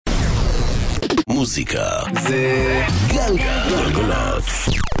המוזיקה זה גלגלצ.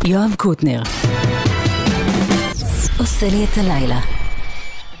 יואב קוטנר עושה לי את הלילה.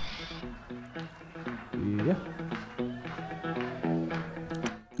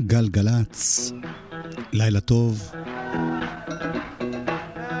 גלגלצ, לילה טוב.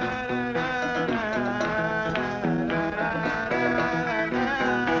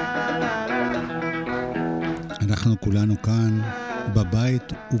 אנחנו כולנו כאן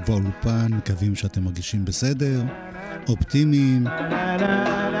בבית ובאולפן, מקווים שאתם מרגישים בסדר, אופטימיים,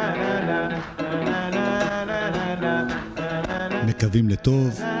 מקווים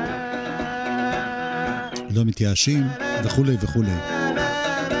לטוב, לא מתייאשים וכולי וכולי.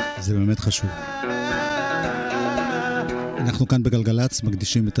 זה באמת חשוב. אנחנו כאן בגלגלצ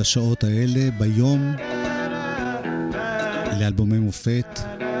מקדישים את השעות האלה ביום לאלבומי מופת,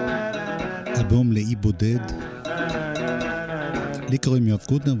 אלבום לאי בודד. לי קוראים יואב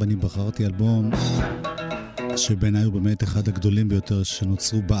קוטנר ואני בחרתי אלבום שבעיניי הוא באמת אחד הגדולים ביותר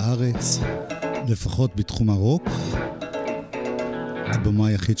שנוצרו בארץ, לפחות בתחום הרוק. אלבומה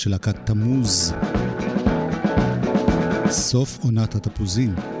היחיד של להקת תמוז, סוף עונת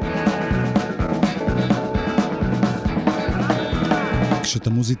התפוזים.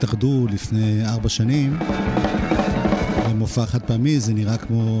 כשתמוז התאחדו לפני 4 שנים במופע חד פעמי, זה נראה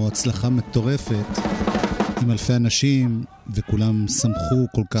כמו הצלחה מטורפת עם אלפי אנשים, וכולם שמחו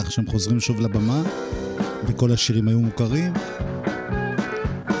כל כך שהם חוזרים שוב לבמה וכל השירים היו מוכרים.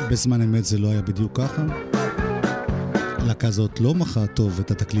 בזמן אמת זה לא היה בדיוק ככה. הלהקה הזאת לא מכרה טוב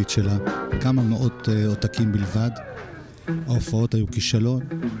את התקליט שלה, כמה מאות עותקים בלבד. ההופעות היו כישלון,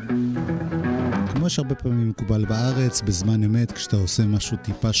 כמו שהרבה פעמים מקובל בארץ. בזמן אמת כשאתה עושה משהו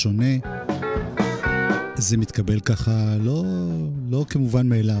טיפה שונה זה מתקבל ככה לא כמובן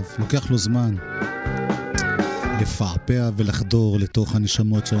מאליו, לוקח לו זמן לפעפע ולחדור לתוך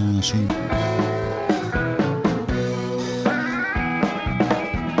הנשמות של האנשים.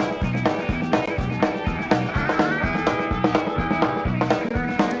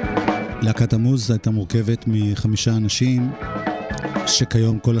 להקת תמוז הייתה מורכבת מ5 אנשים,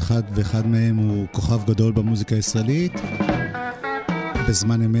 שכיום כל אחד ואחד מהם הוא כוכב גדול במוזיקה הישראלית.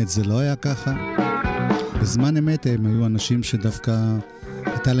 בזמן אמת זה לא היה ככה. בזמן אמת הם היו אנשים שדווקא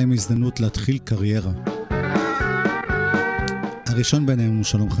הייתה להם הזדמנות להתחיל קריירה. הראשון ביניהם הוא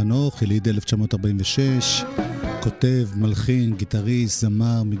שלום חנוך, יליד 1946, כותב, מלחין, גיטריסט,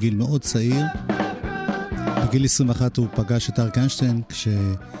 זמר מגיל מאוד צעיר. בגיל 21 הוא פגש את אריק איינשטיין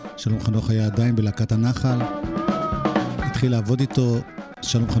כששלום חנוך היה עדיין בלהקת הנחל. התחיל לעבוד איתו.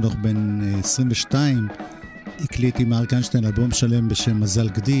 שלום חנוך בן 22 הקליט עם אריק איינשטיין אלבום שלם בשם מזל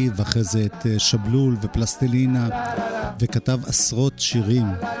גדי, ואחרי זה את שבלול ופלסטלינה, וכתב עשרות שירים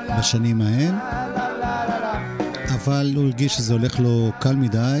בשנים ההם. אבל הוא הרגיש שזה הולך לו קל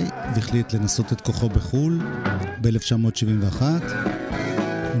מדי והחליט לנסות את כוחו בחול. ב-1971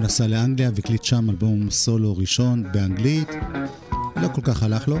 הוא נסע לאנגליה והקליט שם אלבום סולו ראשון באנגלית. לא כל כך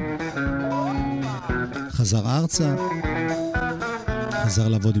הלך לו. חזר ארצה, חזר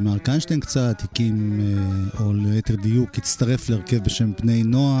לעבוד עם אריק איינשטיין קצת, הקים, או ליתר דיוק, הצטרף להרכב בשם בני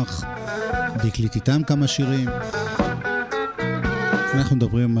נוח והקליט איתם כמה שירים. אנחנו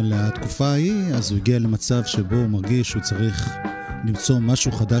מדברים על התקופה ההיא, אז הוא הגיע למצב שבו הוא מרגיש שהוא צריך למצוא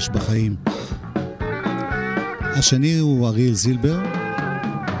משהו חדש בחיים. השני הוא אריאל זילבר,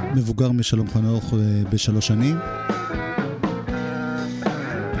 מבוגר משלום חנוך ב3 שנים.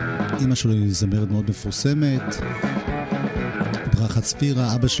 אמא שלו היא זמרת מאוד מפורסמת, ברכה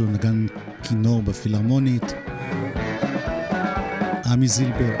צפירה. אבא שלו נגן כינור בפילהרמונית, עמי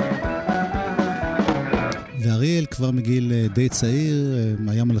זילבר. ואריאל כבר מגיל די צעיר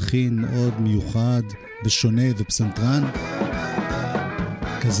היה מלחין מאוד מיוחד ושונה ופסנתרן,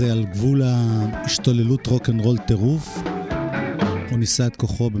 כזה על גבול ההשתוללות רוק'נ'רול טירוף. הוא ניסה את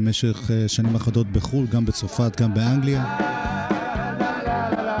כוחו במשך שנים אחדות בחול, גם בצרפת, גם באנגליה.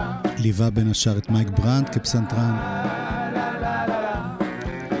 ליווה בין השאר את מייק ברנד כפסנתרן.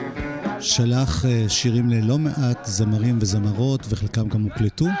 שלח שירים ללא מעט זמרים וזמרות, וחלקם גם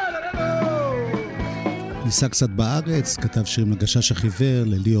הוקלטו. ניסה קצת בארץ, כתב שירים לגשש החיוור,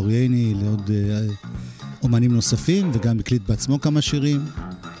 ללי אורייני, לעוד אומנים נוספים, וגם הקליט בעצמו כמה שירים,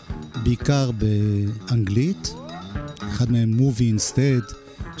 בעיקר באנגלית. אחד מהם Movie Instead,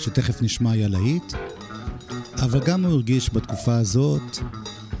 שתכף נשמע ילהיט. אבל גם הוא הרגיש בתקופה הזאת,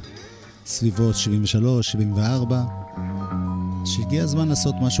 סביבות 73-74, שהגיע הזמן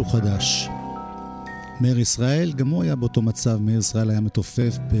לעשות משהו חדש. מאיר ישראל, גם הוא היה באותו מצב. מאיר ישראל היה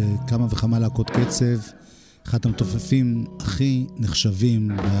מתופף בכמה וכמה להקות קצב, אחד המתופפים הכי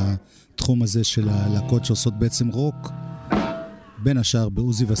נחשבים בתחום הזה של הלהקות שעושות בעצם רוק, בין השאר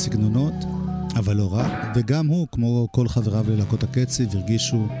בעוזי והסגנונות. אבל לא רק, וגם הוא, כמו כל חבריו ללהקות הקצב,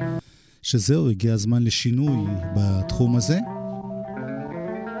 הרגישו שזהו, הגיע הזמן לשינוי בתחום הזה.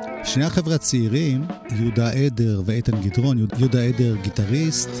 שני החבר'ה הצעירים, יהודה עדר ואיתן גדרון, יהודה עדר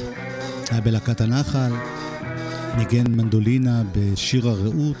גיטריסט, היה בלהקת הנחל, ניגן מנדולינה בשיר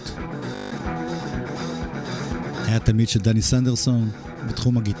הרעות, היה תלמיד של דני סנדרסון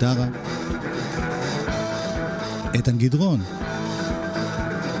בתחום הגיטרה. איתן גדרון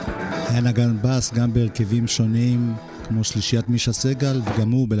היה נגן בס גם בהרכבים שונים כמו שלישיית מישה סגל,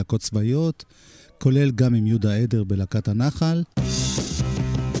 וגם הוא בלהקות צבאיות, כולל גם עם יהודה עדר בלהקת הנחל.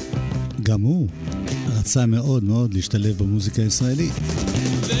 גם הוא רצה מאוד מאוד להשתלב במוזיקה הישראלית.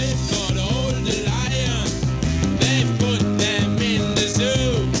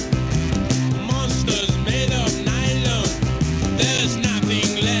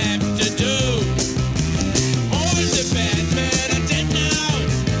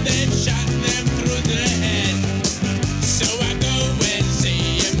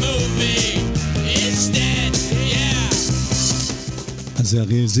 זה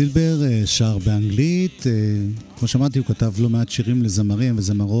אריאל זילבר, שר באנגלית. כמו שאמרתי, הוא כתב לא מעט שירים לזמרים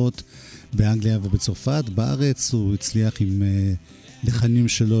וזמרות באנגליה ובצרפת. בארץ הוא הצליח עם לחנים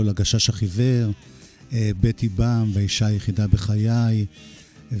שלו לגשש החיוור, בטי בם והאישה היחידה בחיי,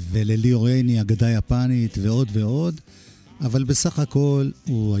 ולליאור עיני, אגדה יפנית ועוד ועוד. אבל בסך הכל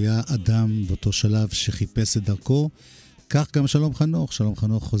הוא היה אדם באותו שלב שחיפש את דרכו. כך גם שלום חנוך. שלום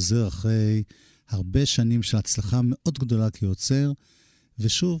חנוך חוזר אחרי הרבה שנים של הצלחה מאוד גדולה כיוצר,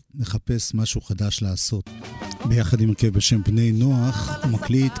 ושוב מחפש משהו חדש לעשות. ביחד עם הרכב בשם בני נוח הוא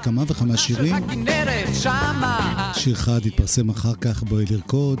מקליט כמה וכמה שירים. שיר אחד התפרסם אחר כך בואי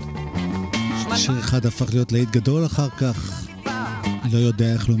לרקוד, שיר אחד הפך להיות להיט גדול אחר כך, לא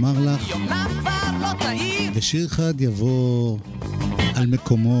יודע איך לומר לך, ושיר אחד יבוא על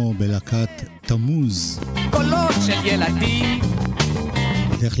מקומו בלהקת תמוז, קולות של ילדים,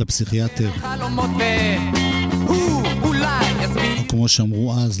 לך לפסיכיאטר, או כמו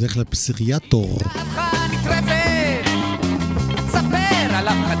שאמרו אז, לך לפסיכיאטור. ספר על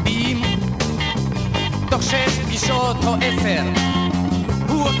הפחדים, תוך 6 פגישות או 10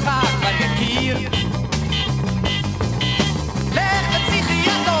 הוא אותך כבר יכיר. לך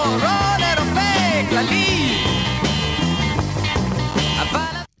לפסיכיאטור או לרופא כללי.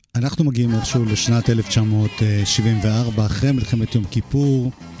 אנחנו מגיעים איכשהו לשנת 1974, אחרי מלחמת יום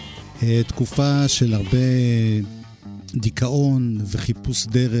כיפור, תקופה של הרבה דיכאון וחיפוש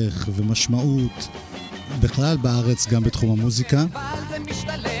דרך ומשמעות, בכלל בארץ גם בתחום המוזיקה.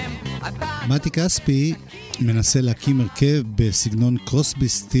 מתי כספי מנסה להקים הרכב בסגנון קרוסבי,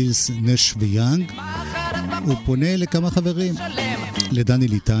 סטילס, נש ויאנג. הוא פונה לכמה חברים, לדני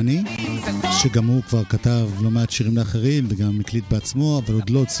ליטני, שגם הוא כבר כתב לא מעט שירים לאחרים וגם מקליט בעצמו, אבל עוד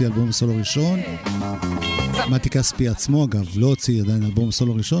לא הוציא אלבום סולו ראשון. מתי כספי עצמו אגב לא הוציא עדיין אלבום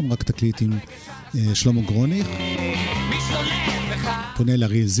סולו ראשון, רק תקליט עם שלמה גרוניך. פונה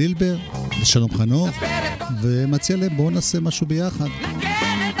לאריאל זילבר, לשלום חנוך, ומציע להם בואו נעשה משהו ביחד.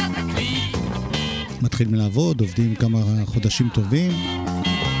 מתחילים לעבוד, עובדים כמה חודשים טובים,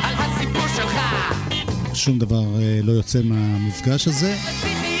 שום דבר לא יוצא מהמפגש הזה,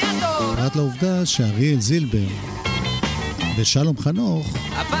 פרט לעובדה שאריאל זילבר ושלום חנוך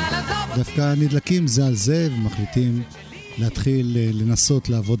דווקא נדלקים זה על זה ומחליטים להתחיל לנסות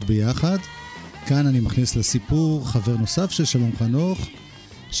לעבוד ביחד. כאן אני מכניס לסיפור חבר נוסף של שלום חנוך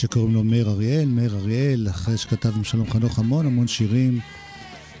שקוראים לו מאיר אריאל. מאיר אריאל, אחרי שכתב עם שלום חנוך המון שירים,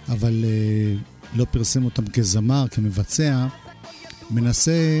 אבל לא פרסם אותם כזמר, כמבצע,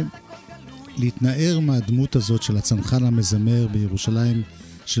 מנסה להתנער מהדמות הזאת של הצנחן המזמר בירושלים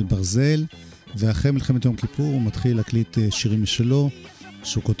של ברזל, ואחרי מלחמת יום כיפור הוא מתחיל להקליט שירים משלו,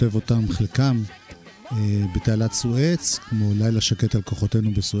 שהוא כותב אותם חלקם בתעלת סואץ, כמו לילה שקט על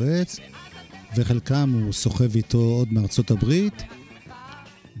כוחותינו בסואץ, וחלקם הוא סוחב איתו עוד מארצות הברית.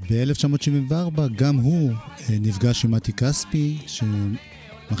 ב-1974 גם הוא נפגש עם מתי כספי,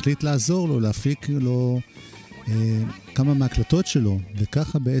 שמחליט לעזור לו, להפיק לו כמה מהקלטות שלו,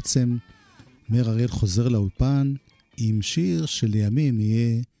 וככה בעצם מאיר אריאל חוזר לאולפן עם שיר שלימים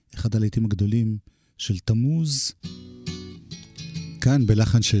יהיה אחד הלהיטים הגדולים של תמוז. כאן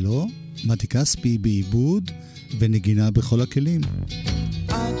בלחן שלו, מתי כספי בעיבוד ונגינה בכל הכלים.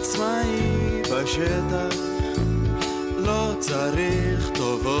 עצמאי בשטח, לא צריך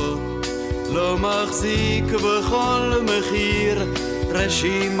טובות, לא מחזיק בכל מחיר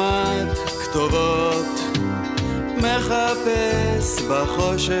רשימת כתובות, מחפש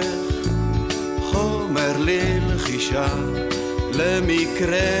בחושך חומר ללחישה,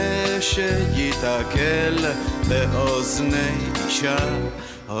 למקרה שיתקל באוזני אישה.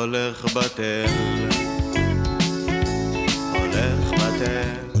 הולך בטל, הולך בטל,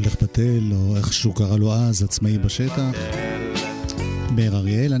 הולך בטל, או איך שהוא קרא לו אז, עצמאי בשטח. מאיר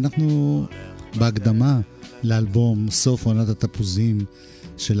אריאל. אנחנו בהקדמה לאלבום סוף עונת התפוזים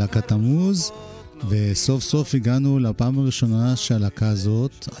של להקת תמוז, וסוף סוף הגענו לפעם הראשונה שהלהקה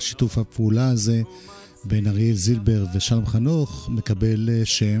הזאת, השיתוף הפעולה הזה בין אריאל זילבר ושלום חנוך מקבל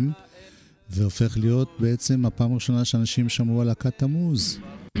שם, והופך להיות בעצם הפעם הראשונה שאנשים שמעו על להקת תמוז.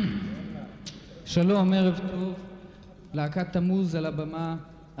 שלום, ערב טוב. להקת תמוז על הבמה,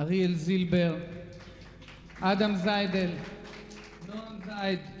 אריאל זילבר, אדם זיידל, נון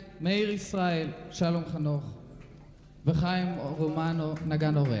זייד, מאיר ישראל, שלום חנוך וחיים רומנו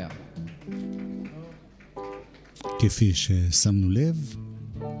נגן אורח. כפי ששמנו לב,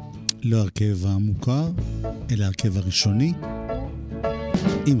 לא הרכב המוכר, אלא הרכב הראשוני,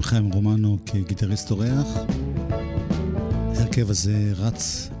 עם חיים רומנו כגיטריסט אורח. הרכב הזה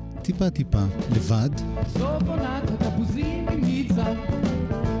רץ טיפה טיפה לבד, סוף עונת התפוזים עם ניצה,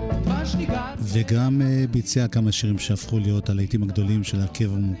 דבש ניגד, וגם ביצע כמה שירים שהפכו להיות הלהיטים הגדולים של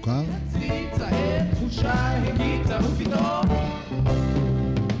הרכב המוכר. ציצה את תחושה הקיצה ופתאום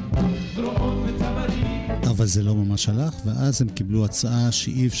זרועות וצווארים. אבל זה לא ממש הלך, ואז הם קיבלו הצעה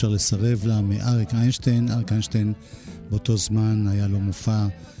שאי אפשר לסרב לה מאריק איינשטיין. אריק איינשטיין באותו זמן היה לו מופע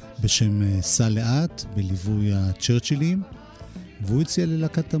בשם סע לאט בליווי הצ'רצ'ילים, והוא הציע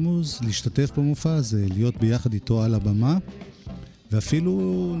ללהקת תמוז להשתתף במופע הזה, להיות ביחד איתו על הבמה,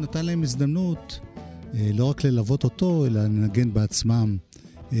 ואפילו נתן להם הזדמנות לא רק ללוות אותו, אלא לנגן בעצמם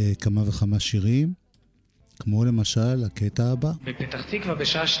כמה וכמה שירים, כמו למשל הקטע הבא. בפתח תקווה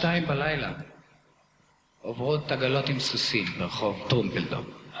בשעה 2 בלילה עוברות עגלות עם סוסים ברחוב טרומפלדור.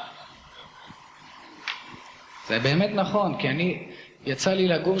 זה באמת נכון, כי אני יצא לי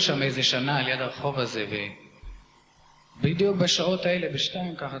לגור שם איזה שנה על יד הרחוב הזה, ובדיוק בשעות האלה,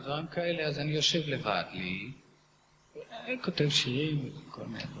 בשתיים ככה, דברים כאלה, אז אני יושב לבד לי, אני כותב שירים וכל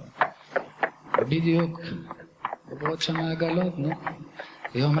מיני דברים. ובדיוק עוברות שם עגלות, נו.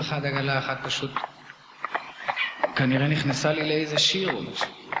 יום אחד עגלה אחת פשוט כנראה נכנסה לי לאיזה שיר או משהו.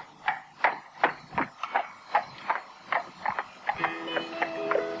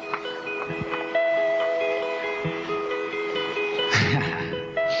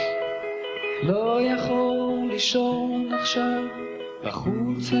 לא יכול לישון עכשיו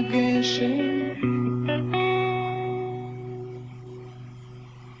בחוץ הגשם.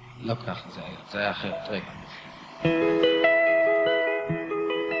 לא ככה זה היה אחרת, רגע.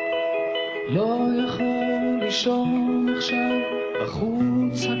 לא יכול לישון עכשיו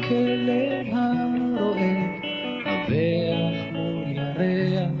בחוץ הכלב הרועד, הבח מול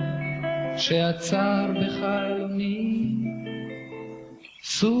ירח שעצר בחלוני.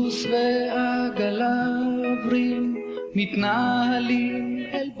 סוס ועגלה עוברים, מתנהלים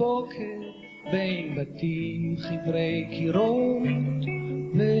אל בוקר בין בתים חברי קירות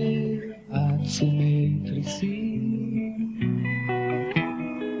ועצומי תריסים.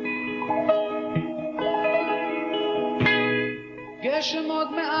 גשם עוד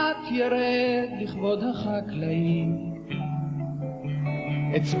מעט ירד לכבוד החקלאים,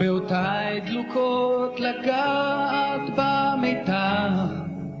 אצבעותיי דלוקות לגעת במיטה,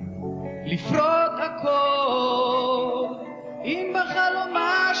 לפרוט הכל. אם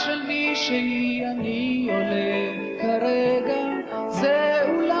בחלומה של מישהי אני עולה כרגע, זה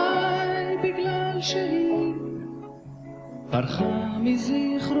אולי בגלל שהיא פרחה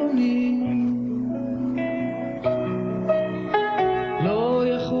מזיכרוני. לא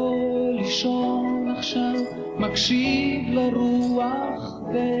יכול לישון עכשיו, מקשיב לרוח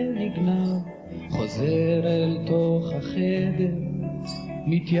ונגנב, חוזר אל תוך החדר,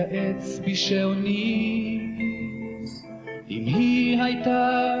 מתייעץ בשעוני. אם היא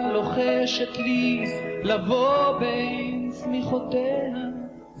הייתה לוחשת לי לבוא בין סמיכותיה,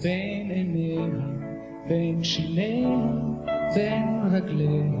 בין עיניה, בין שיניה, בין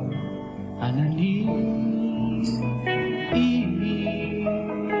רגליה, עננים.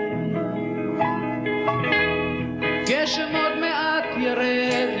 גשם עוד מעט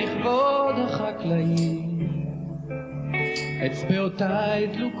ירד לכבוד החקלאים, אצבעותיי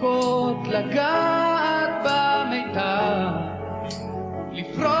דלוקות לגעת במיטה,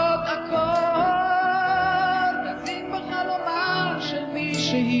 לפרוט הכל. תזיק בחלומה של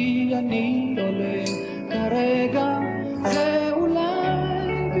מישהי אני עולה כרגע, זה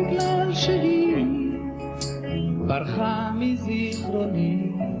אולי בגלל שהיא ברחה מזיכרוני.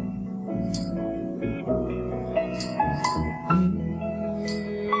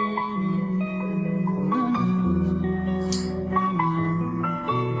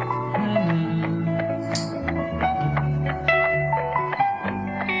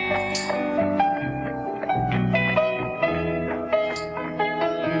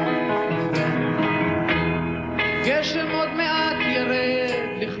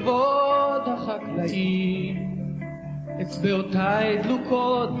 אצבעותיי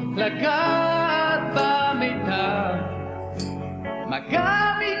דלוקות, לגעת במיטב,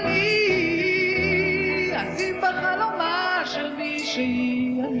 מגע מיני, אשים בחלומה של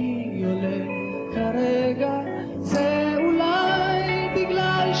מישהי, אני עולה כרגע, זה אולי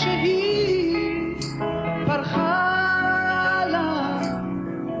בגלל שהיא פרחה לה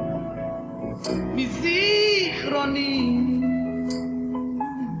מזיכרוני.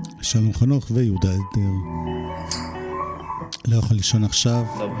 שלום חנוך ויהודה עדר, לא יכול לישון עכשיו,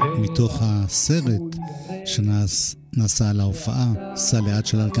 מתוך הסרט שנעשה על ההופעה סע לאט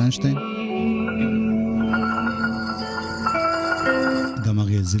של אריק איינשטיין. גם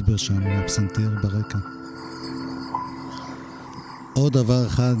אריאל זילבר שם, הפסנתר ברקע. עוד דבר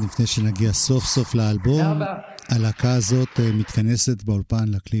אחד לפני שנגיע סוף סוף לאלבום, הלהקה הזאת מתכנסת באולפן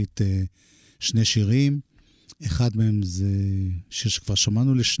להקליט שני שירים. אחד מהם זה שיר שכבר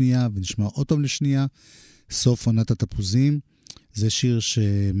שמענו לשנייה ונשמע עוד פעם לשנייה, סוף עונת התפוזים. זה שיר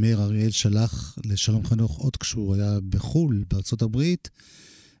שמאיר אריאל שלח לשלום חנוך עוד כשהוא היה בחול בארצות הברית,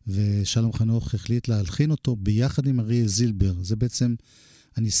 ושלום חנוך החליט להלחין אותו ביחד עם אריאל זילבר. זה בעצם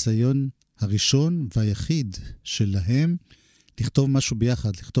הניסיון הראשון והיחיד שלהם לכתוב משהו ביחד,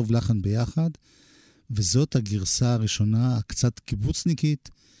 לכתוב לחן ביחד, וזאת הגרסה הראשונה הקצת קיבוצניקית,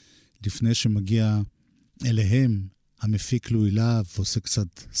 לפני שמגיע אליהם המפיק לואי להב ועושה קצת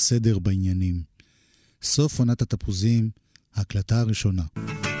סדר בעניינים. סוף עונת התפוזים, ההקלטה הראשונה.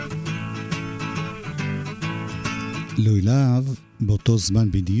 לואי להב באותו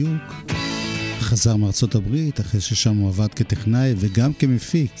זמן בדיוק חזר מארצות הברית, אחרי ששם הוא עבד כטכנאי וגם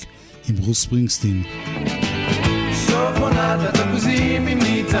כמפיק עם ברוס ספרינגסטין. סוף עונת התפוזים עם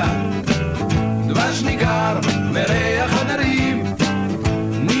ניצה, דבש ניגר מריח חדרים,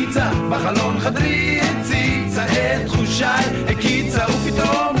 ניצה בחלון חדרי הציצה את תחושי הקיצה,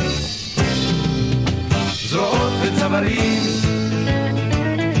 ופתאום זרועות וצווארים,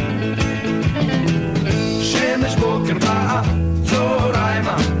 שמש בוקר באה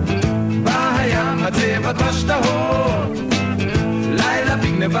צהריימה, בים הצבע דבש טהור, לילה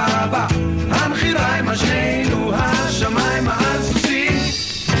בגנבה בה הנחיריימה, שנינו השמיימה על סוסים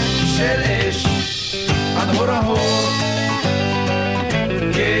של אש עד הור ההור,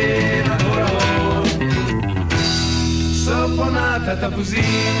 כן עד הור ההור. סוף עונת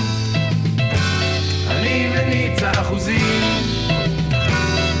התפוזים, אני וניצה אחוזים,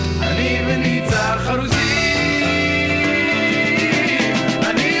 אני וניצה חרוזים,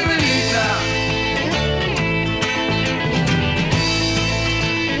 אני וניצה.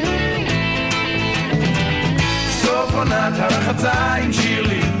 סוף עונת הרחצה עם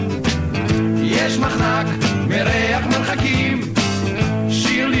שירלי, יש מחנק מריח מרחקים,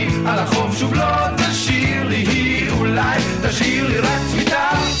 שירלי על החוף שוב לא תשאיר לי, היא אולי תשאיר לי רק צמיתה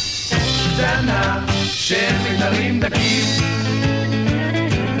קטנה של מיתרים דקים,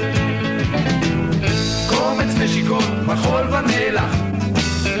 קומץ נשיקות מחול ומלח,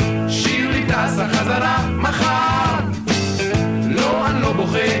 שירלי טסה חזרה מחר, לא אני לא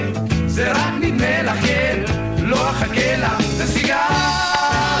בוכה, זה רק נדמה לך, כן, לא אחכה לה, זה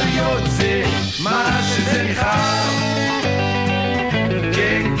סיגריות, זה מה שזה ניחר,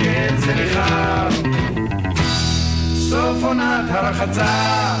 כן כן זה ניחר. סוף עונת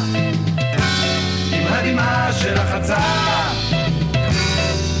הרחצה עם הדמעה של החצה,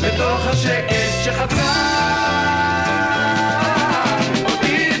 בתוך השקט שחצה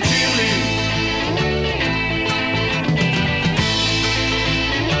אותי את שירלי.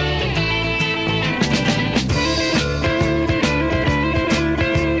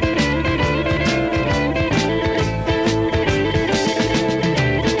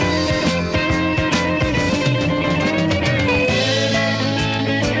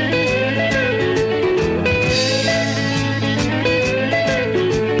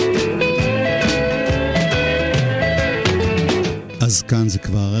 אז כאן זה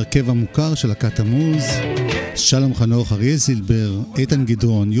כבר הרכב המוכר של להקת תמוז, שלום חנוך, אריאל זילבר, איתן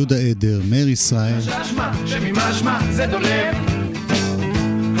גדרון, יהודה עדר, מאיר ישראל. שממשמע זה דולב,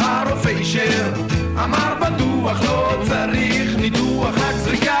 הרופא אישר, אמר בטוח לא צריך ניתוח, רק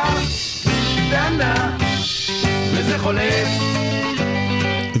זריקה קטנה וזה חולף.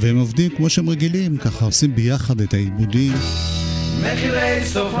 והם עובדים כמו שהם רגילים, ככה עושים ביחד את העיבודים, מחירי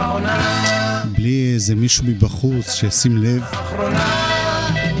סוף העונה, בלי איזה מישהו מבחוץ שישים לב. אחרונה,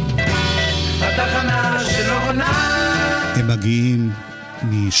 התחנה שלא עונה. הם מגיעים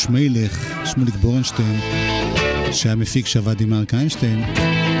משמילך, שמוליק בורנשטיין, שהיה מפיק שעבד עם אריק איינשטיין,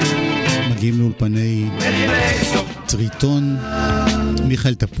 מגיעים לאולפני טריטון,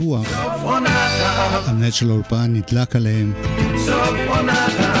 מיכאל תפוח, המנהל של האולפן נדלק עליהם,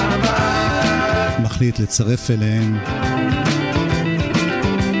 מחליט לצרף אליהם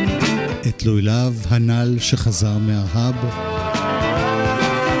תלוי להב, הנל שחזר מהרהב.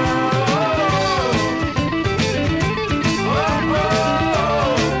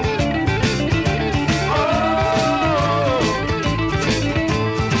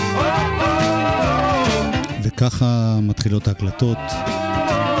 וככה מתחילות ההקלטות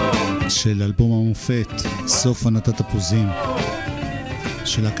של אלבום המופת, סוף עונת התפוזים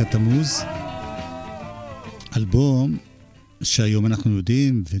של להקת תמוז. אלבום שהיום אנחנו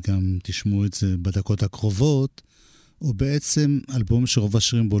יודעים, וגם תשמעו את זה בדקות הקרובות, הוא בעצם אלבום שרוב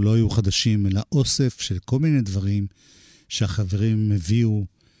השירים בו לא היו חדשים, אלא אוסף של כל מיני דברים שהחברים הביאו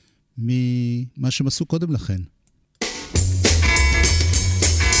ממה שהם עשו קודם לכן.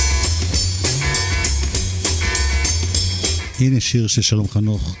 הנה שיר ששלום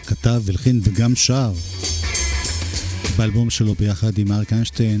חנוך כתב ולחין וגם שר באלבום שלו ביחד עם אריק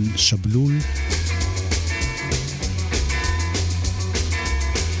איינשטיין, שבלול.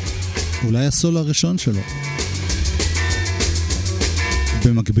 אולי הסולו הראשון שלו,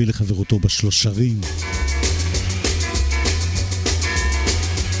 במקביל לחברותו בשלושרים.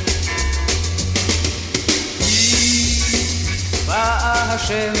 באה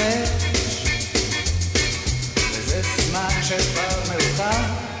השמש וזה סימן שכבר מאוחר.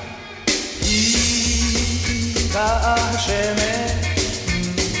 באה השמש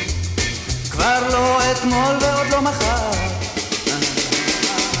כבר לא אתמול ועוד לא מחר.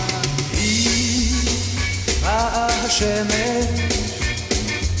 באה השמש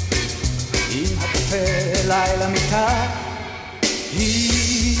עם הקפה לילה מיטה.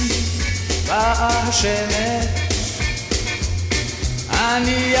 באה השמש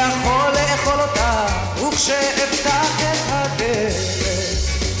אני יכול לאכול אותה, וכשאפתח את הדלת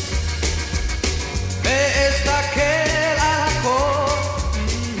ואסתכל על הכל,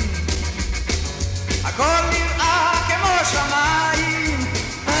 הכל נראה כמו שמיים.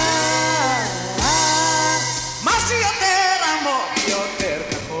 משהו יותר עמוק, יותר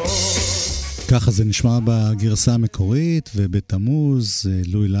כחול. ככה זה נשמע בגרסה המקורית, ובתמוז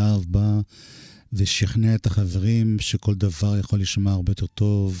לואי להב בא ושכנע את החברים שכל דבר יכול להישמע הרבה יותר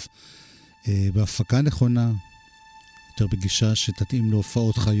טוב, בהפקה נכונה, יותר בגישה שתתאים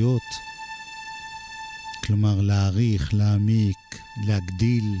להופעות חיות, כלומר להעריך, להעמיק,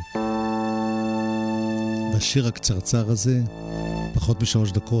 להגדיל. והשיר הקצרצר הזה, פחות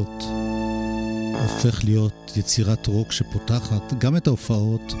מ3 דקות, הופך להיות יצירת רוק שפותחת גם את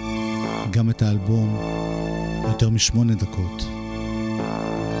ההופעות, גם את האלבום, יותר מ8 דקות.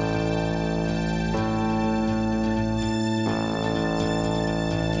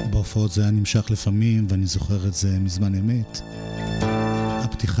 בהופעות זה היה נמשך לפעמים, ואני זוכר את זה מזמן אמת.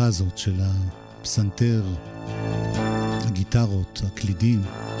 הפתיחה הזאת של הפסנתר, הגיטרות, הקלידים,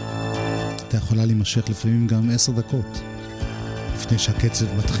 אתה יכולה להימשך לפעמים גם 10 דקות, לפני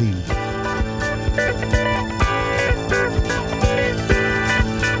שהקצב מתחיל.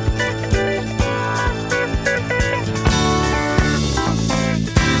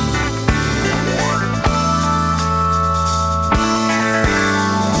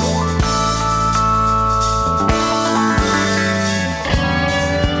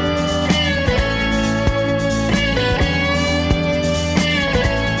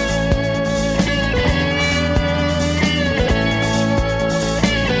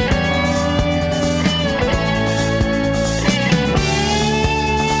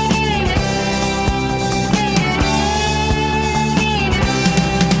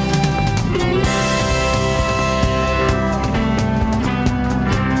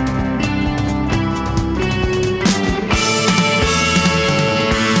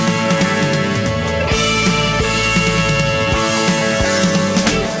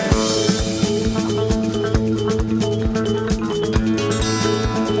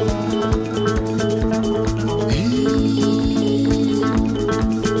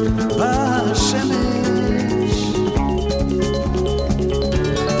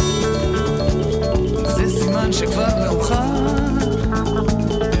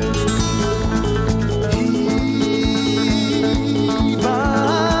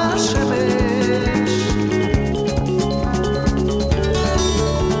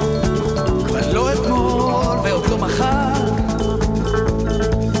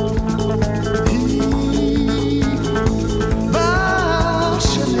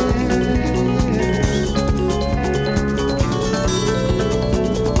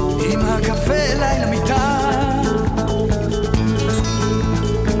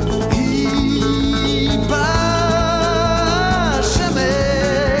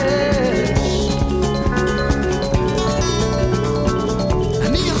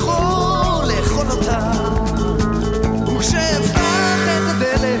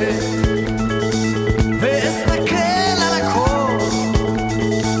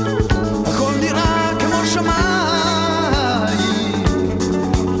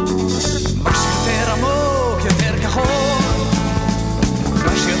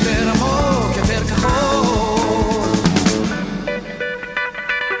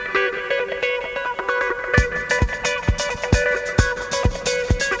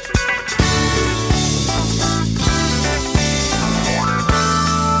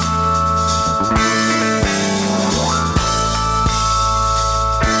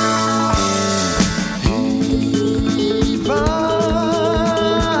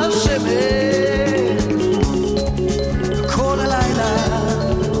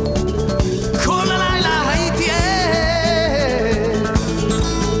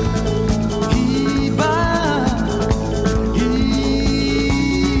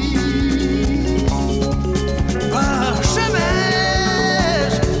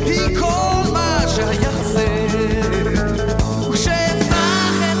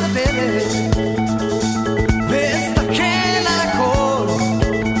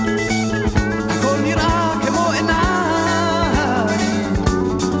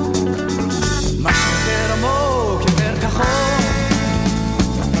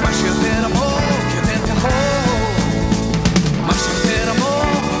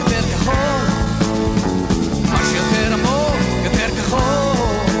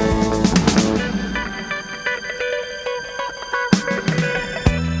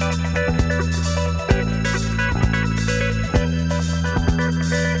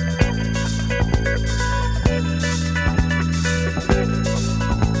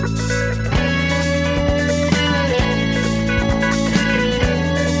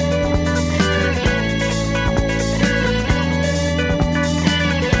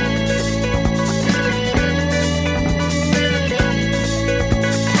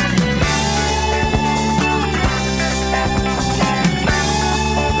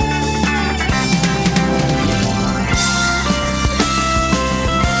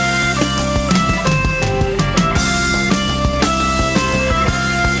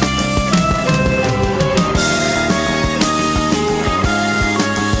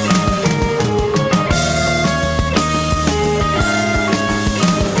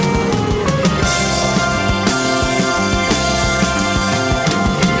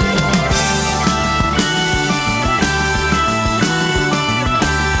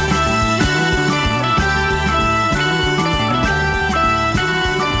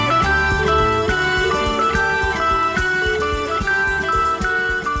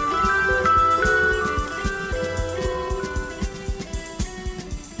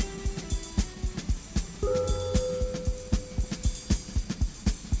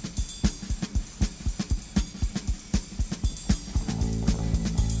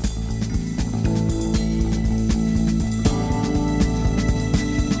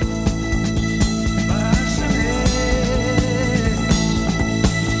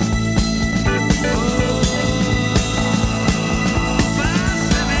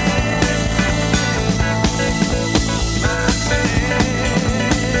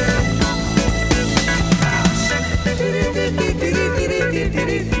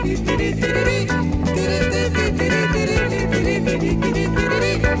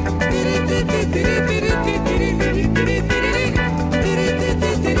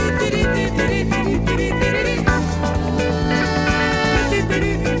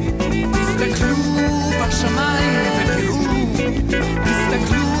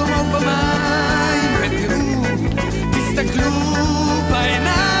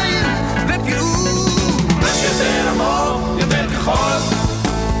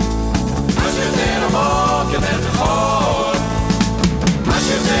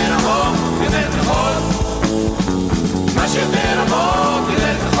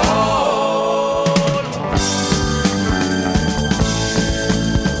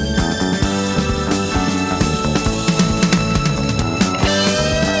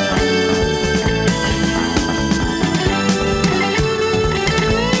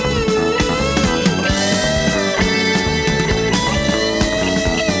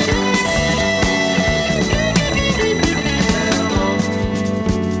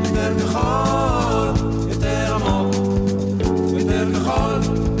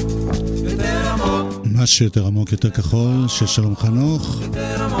 משהו יותר עמוק, יותר כחול, של שלום חנוך.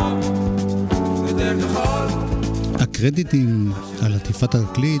 הקרדיטים על עטיפת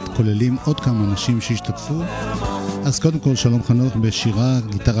התקליט כוללים עוד כמה אנשים שהשתתפו. אז קודם כל שלום חנוך בשירה,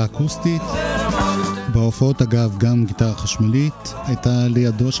 גיטרה אקוסטית. בהופעות אגב גם גיטרה חשמלית הייתה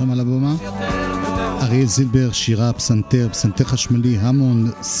לידו שם על הבמה. אריאל זילבר שירה פסנתר, פסנתר חשמלי,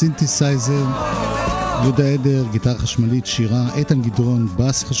 המון סינתסייזר. יהודה עדר גיטרה חשמלית, שירה. איתן גדרון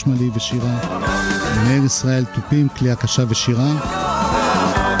בס חשמלי ושירה. מאיר ישראל תופים, כלי הקשה ושירה.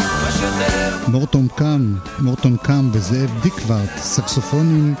 מורטון קם וזאב דיקוורט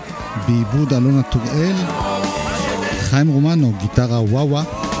סקסופונים בעיבוד אלונה טוראל. חיים רומנו גיטרה וואווה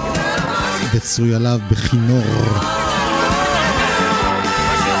וצרוי עליו בכינור.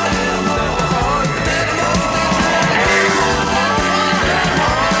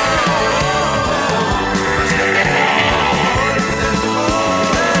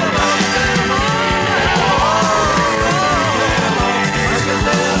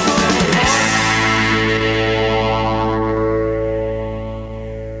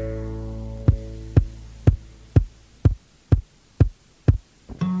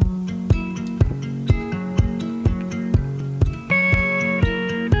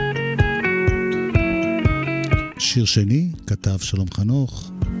 שיר שני, כתב שלום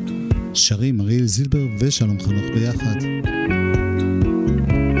חנוך, שרים אריאל זילבר ושלום חנוך ביחד.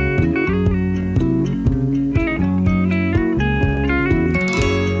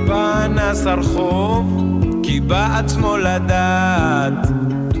 פנס הרחוב, כי בעצמו לדעת,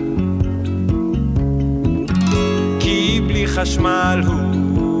 כי בלי חשמל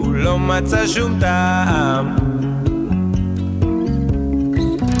הוא לא מצא שום טעם.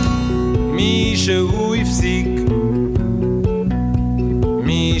 מישהו הפסיק,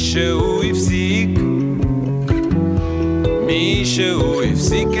 מישהו הפסיק, מישהו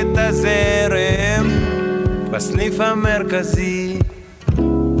הפסיק את הזרם בסניף המרכזי.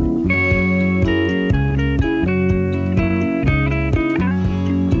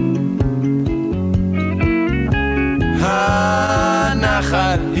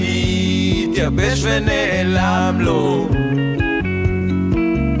 הנחל התייבש ונעלם לו,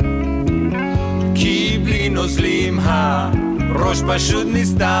 כי בלי נוזלים הראש פשוט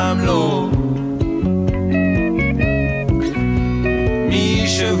נסתם לו.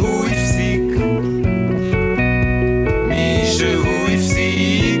 מישהו הפסיק, מישהו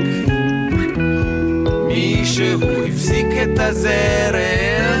הפסיק, מישהו הפסיק את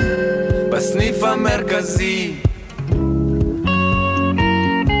הזרם בסניף המרכזי.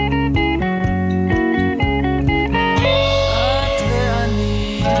 את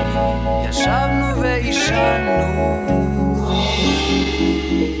ואני ישבנו ואישנו,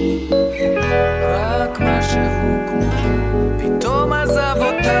 רק משהו כמו פתאום עזב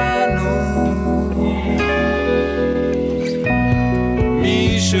אותנו.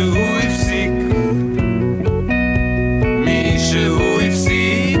 מישהו הפסיק, מישהו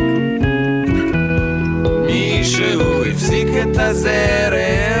הפסיק, מישהו הפסיק את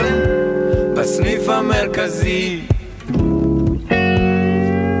הזרם בסניף המרכזי.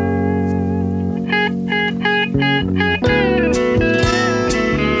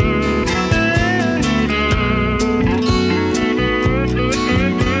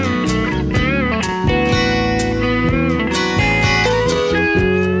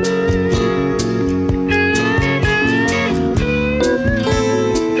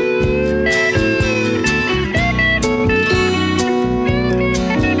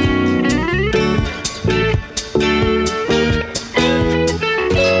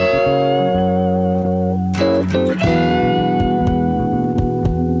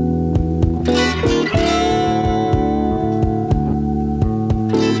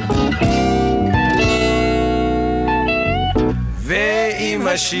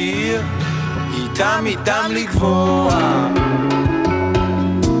 השיר איתם לגבוה,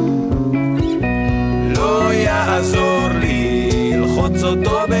 לא יעזור לי ללחוץ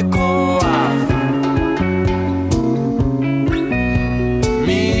אותו בכוח.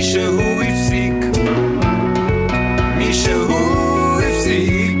 מישהו הפסיק, מישהו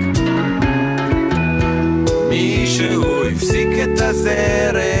הפסיק, מישהו הפסיק את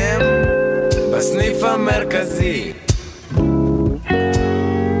הזרם בסניף המרכזי.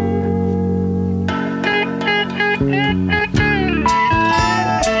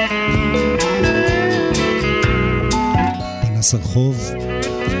 הרחוב.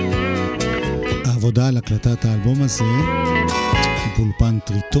 העבודה על הקלטת האלבום הזה באולפן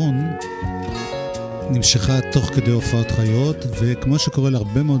טריטון נמשכה תוך כדי הופעות חיות, וכמו שקורה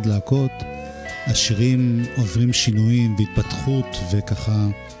להרבה מאוד להקות, השירים עוברים שינויים והתפתחות וככה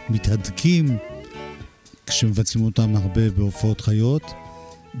מתהדקים כשמבצעים אותם הרבה בהופעות חיות,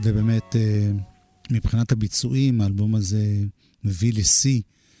 ובאמת מבחינת הביצועים האלבום הזה מביא לשיא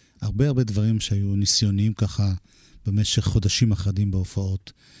הרבה דברים שהיו ניסיוניים ככה במשך חודשים אחדים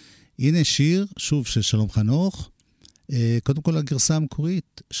בהופעות. הנה שיר, שוב של שלום חנוך, קודם כל הגרסה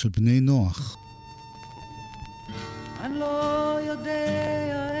המקורית של בני נוח. אני לא יודע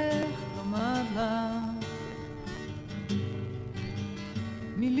איך לומר לה,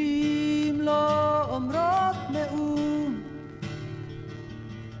 מילים לא אומרות נאום,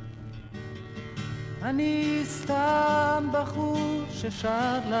 אני סתם בחור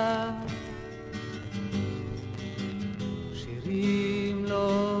ששר לה, שירים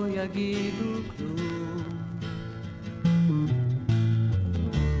לא יגידו כלום,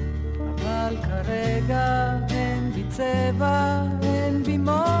 אבל כרגע אין בי צבע, אין בי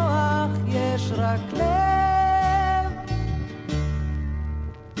מוח, יש רק לב.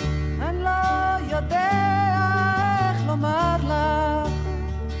 אני לא יודע איך לומר לך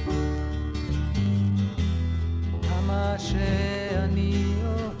כמה שאני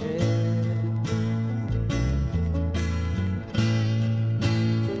אוהב.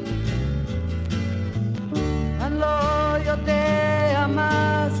 אני לא יודע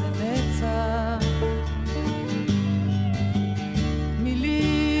מה זה נצח,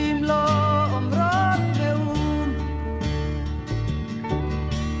 מילים לא אומרות נאום,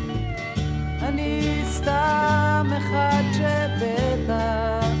 אני סתם אחד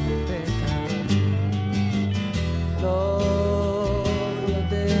שבטח לא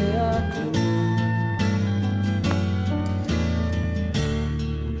יודע כלום.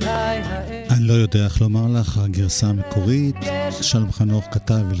 אני לא יודע איך לומר לך, הגרסה המקורית, שלום חנוך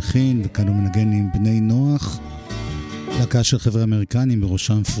כתב הלחין, וכאן הוא מנגן עם בני נוח, להקה של חבר'ה אמריקנים,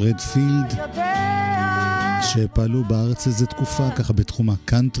 בראשם פרד פילד, שפעלו בארץ איזו תקופה, ככה בתחום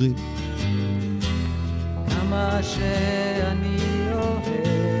הקאנטרי.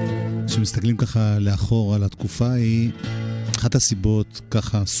 כשמסתכלים ככה לאחור על התקופה היא, אחת הסיבות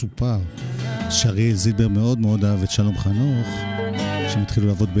ככה סופר, שאריאל זילבר מאוד מאוד אהב את שלום חנוך, כשהם התחילו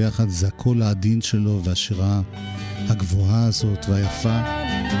לעבוד ביחד, זה הקול העדין שלו והשירה הגבוהה הזאת והיפה.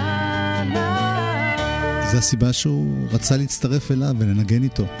 זה הסיבה שהוא רצה להצטרף אליו ולנגן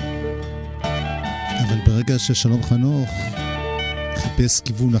איתו. אבל ברגע ששלום חנוך חיפש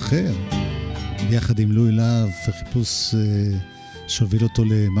כיוון אחר, ביחד עם לואי להב, וחיפוש שהוביל אותו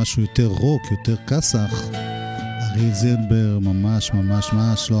למשהו יותר רוק, יותר כסח, אריאל זילבר ממש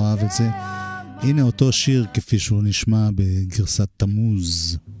לא אהב את זה. הנה אותו שיר כפי שהוא נשמע בגרסת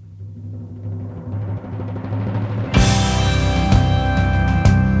תמוז.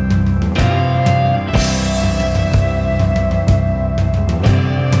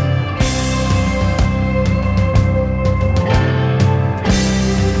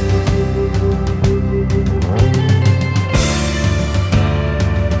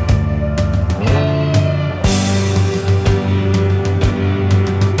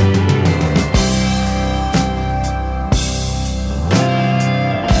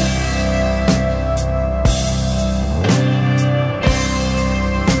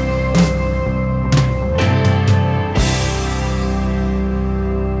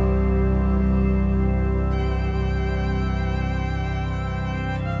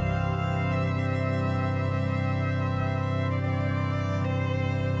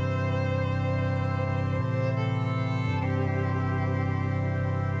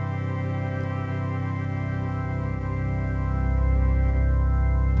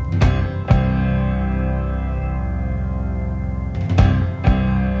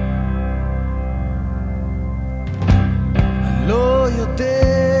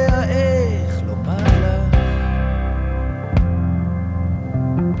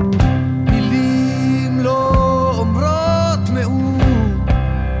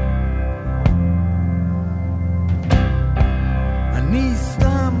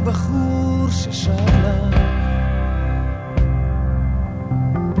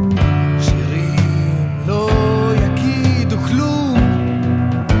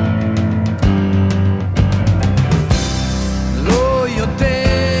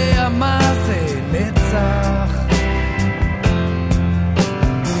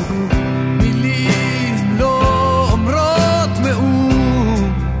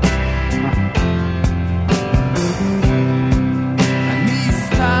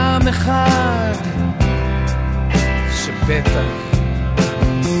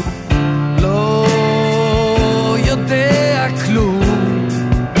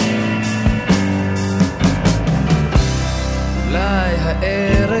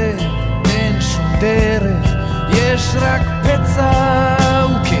 יש רק פצע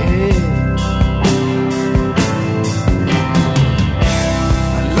וכאב,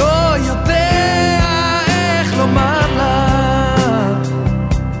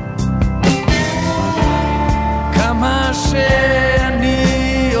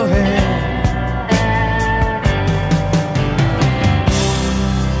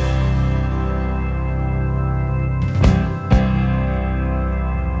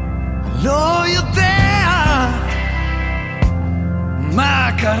 לא יודע מה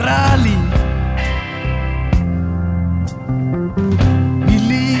קרה לי,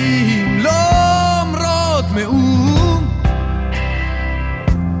 מילים לא אומרות מאום,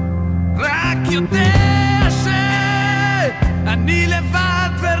 רק יודע שאני לבד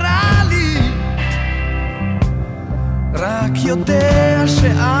ורע לי, רק יודע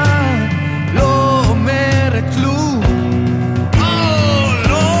שאת לא אומרת כלום,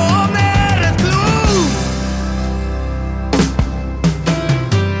 לא אומרת כלום.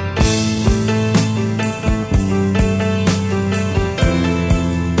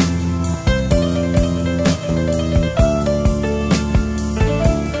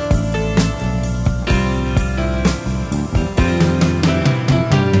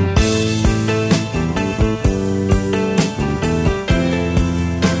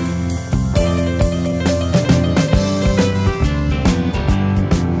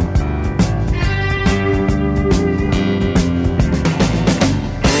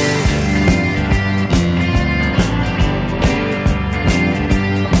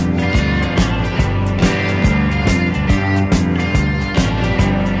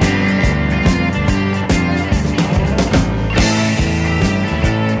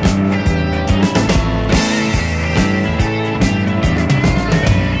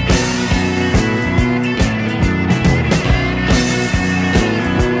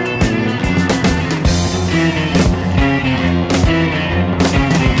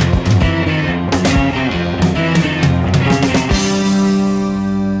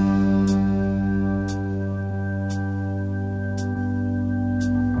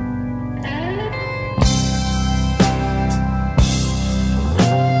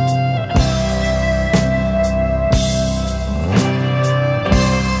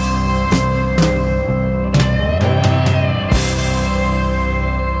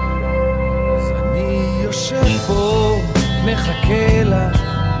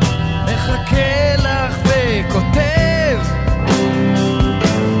 מחכה לך וכותב,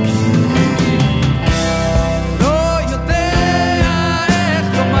 לא יודע איך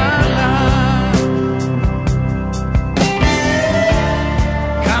לומר לך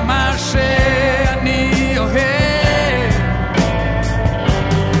כמה שאני אוהב,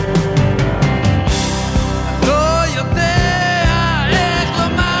 לא יודע איך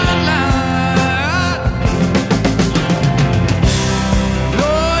לומר לך,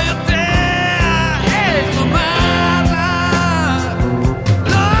 לא יודע איך לומר לך,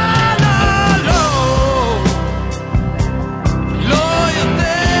 לא, לא, לא, לא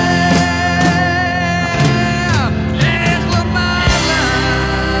יודע איך לומר לך.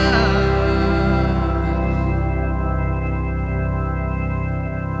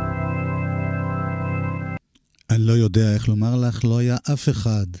 אני לא יודע איך לומר לך, לא היה אף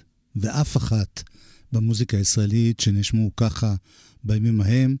אחד ואף אחת במוזיקה הישראלית שנשמעו ככה בימים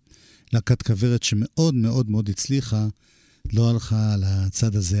ההם. להקת כוורת שמאוד מאוד מאוד הצליחה, לא הלכה על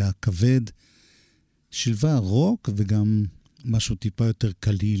הצד הזה הכבד, שילבה רוק וגם משהו טיפה יותר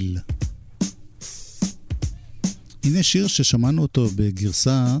קליל. הנה שיר ששמענו אותו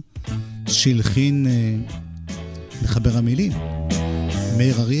בגרסה שהלחין מחבר המילים,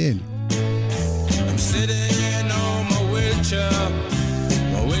 מאיר אריאל. I'm sitting on my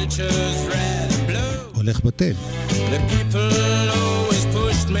wheelchair's red and blue. הולך בטל. The people always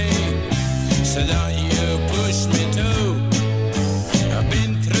pushed me, so don't you push me too. I've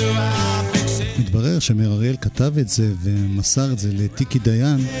been through a big city. מתברר שמאיר אריאל כתב את זה ומסר את זה לטיקי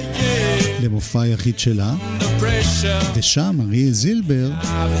דיין למופע היחיד שלה, ושם אריאל זילבר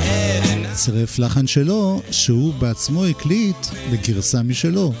צירף לחן שלו שהוא בעצמו הקליט בגרסה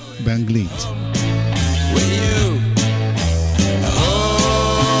משלו באנגלית. With you,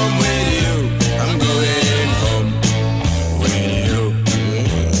 home with you, I'm going home with you.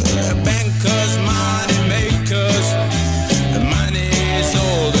 Bankers, money makers, money is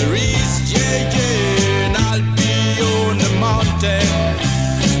all there is, yeah, yeah. And I'll be on the mountain,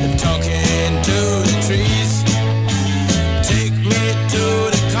 talking to the trees. Take me to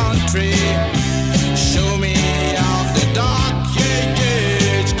the country, show me out the dark, yeah,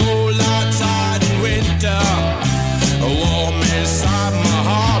 yeah. It's cold outside in winter, warm inside my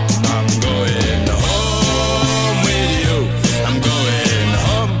heart. I'm going home with you, I'm going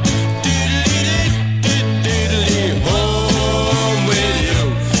home, diddly-diddly, home with you.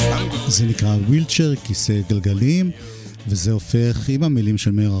 זה נקרא ווילצ'ר, כיסא גלגלים, וזה הופך עם המילים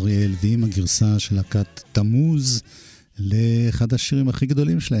של מאיר אריאל ועם הגרסה של להקת תמוז לאחד השירים הכי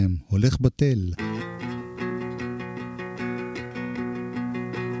גדולים שלהם, הולך בטל.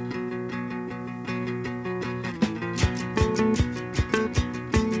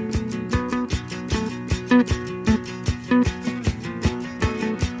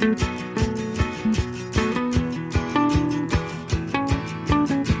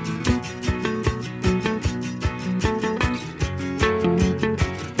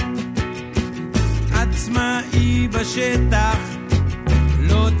 בשטח,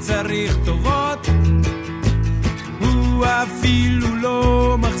 לא צריך טובות, הוא אפילו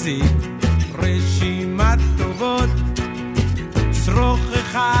לא מחזיק רשימת טובות. שרוך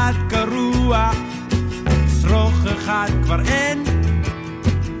אחד קרוע, שרוך אחד כבר אין,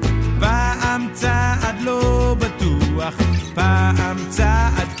 פעם צעד לא בטוח, פעם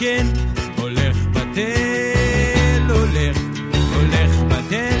צעד כן. הולך בטל, הולך, הולך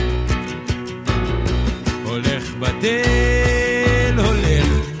בטל, הולך בטל, הולך,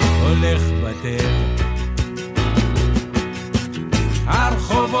 הולך בטל.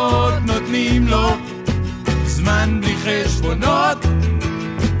 הרחובות נותנים לו זמן בלי חשבונות,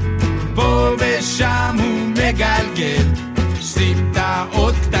 פה ושם הוא מגלגל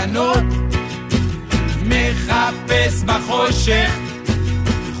סמטאות קטנות, מחפש בחושך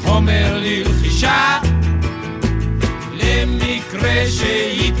חומר לרכישה, למקרה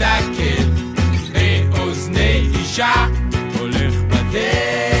שיתקל באוזני אישה. הולך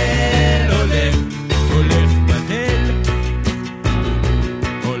בטל, הולך, הולך בטל,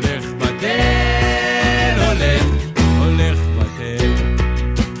 הולך בטל, הולך, הולך בטל.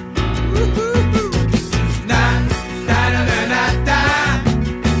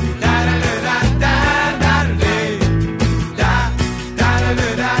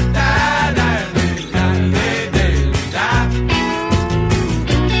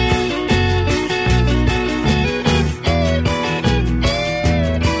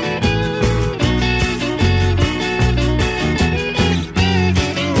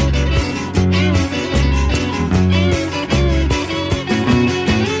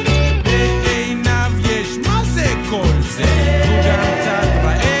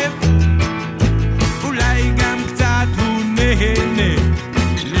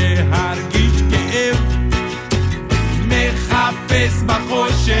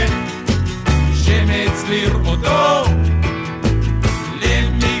 שמץ לראותו,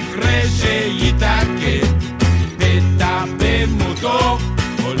 למקרה שיתקל בטע במותו.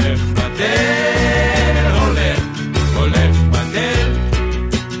 הולך בטל, הולך, הולך בטל,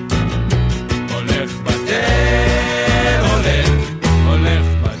 הולך בטל, הולך, הולך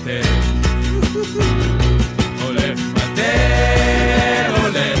בטל, הולך בטל,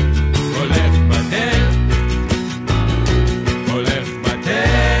 הולך, הולך בטל, הולך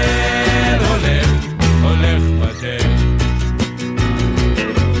בטל, הולך, הולך בטל.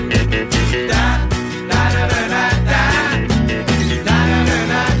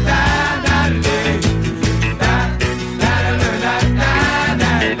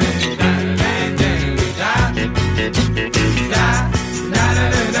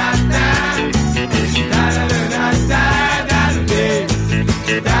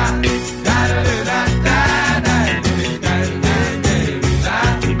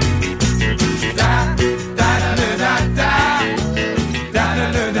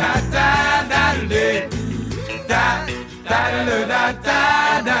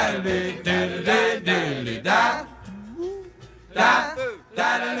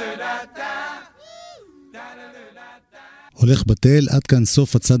 הולך בטל, עד כאן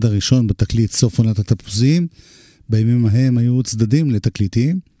סוף הצד הראשון בתקליט סוף עונת התפוזים. בימים ההם היו צדדים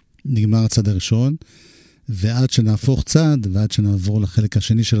לתקליטים, נגמר הצד הראשון, ועד שנהפוך צד ועד שנעבור לחלק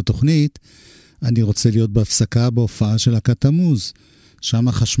השני של התוכנית, אני רוצה להיות בהפסקה בהופעה של להקת תמוז. שם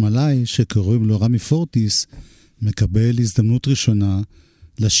החשמלאי שקוראים לו רמי פורטיס מקבל הזדמנות ראשונה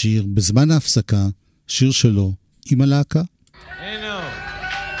לשיר בזמן ההפסקה שיר שלו עם הלהקה. הנה,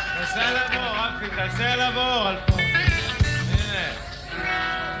 תעשה לבור, רפי, תעשה לבור על פה. הנה,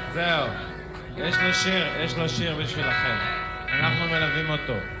 זהו. יש לו שיר בשבילכם. אנחנו מלווים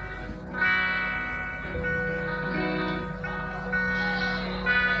אותו.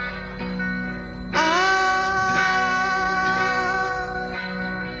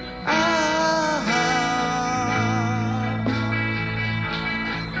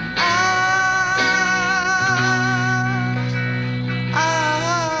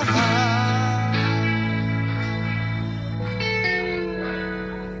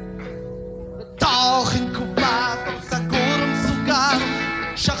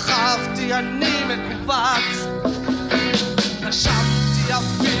 שכבתי אני מקובץ, נשמתי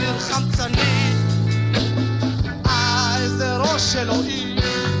אוויר חמצני, איזה ראש אלוהים,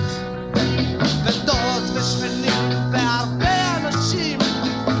 ודוד ושכנים והרבה אנשים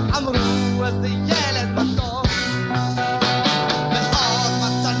אמרו איזה ילד מתוק, ועוד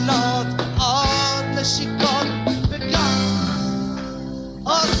מתנות, עוד נשיקות, וגם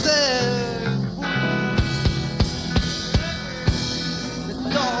עוזב.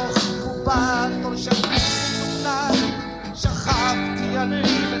 בתור שכבי מתוכנן, שכבתי אני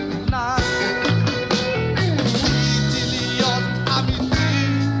מתוכנן,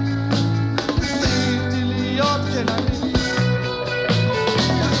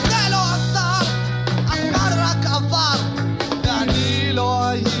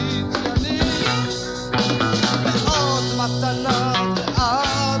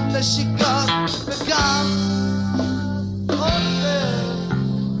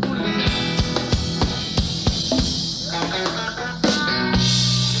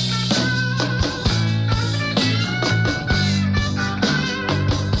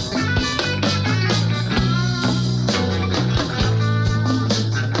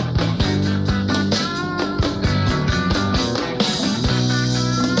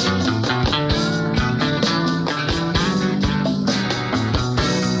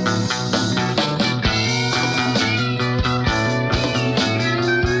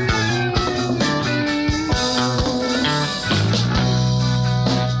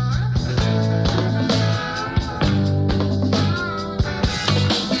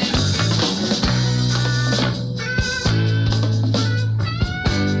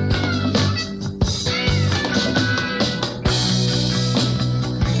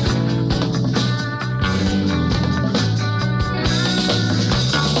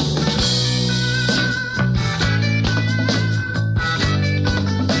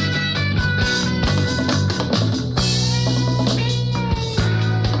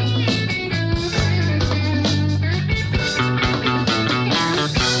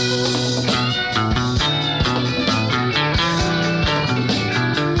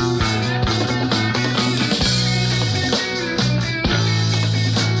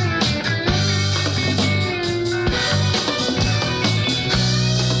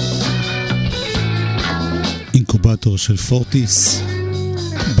 אוקופטור של פורטיס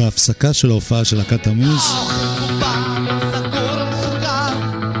בהפסקה של ההופעה של להקת תמוז.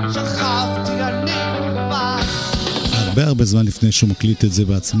 הרבה זמן לפני שהוא מקליט את זה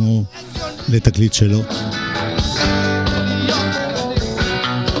בעצמו לתקליט שלו.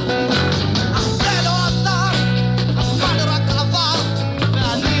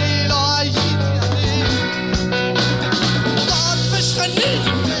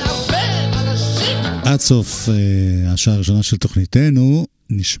 עד סוף השעה הראשונה של תוכניתנו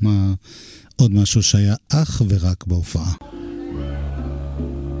נשמע עוד משהו שהיה אך ורק בהופעה.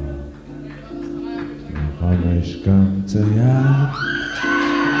 חמש קם צייד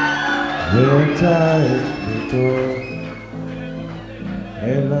ויצא את ביתו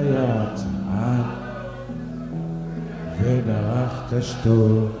אל היצעד ודרך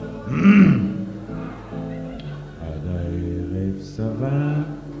קשתו עד הערב סבא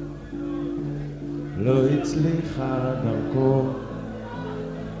לא הצליחה דרכו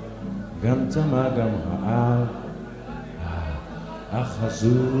גם צמא גם הער אחזו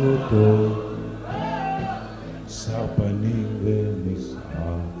אותו שר פנים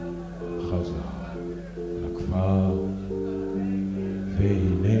ונסער חזר לכפר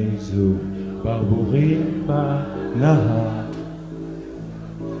והנה זו ברבורים בנהר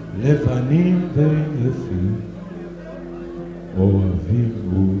לבנים ויפים אוהבים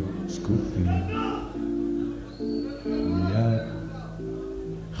וזקופים מיד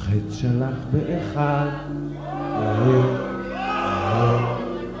חץ שלח באחד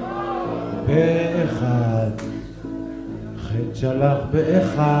באחד חץ שלח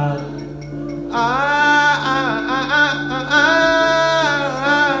באחד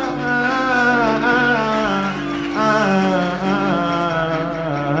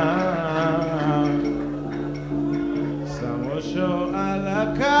שמו שור על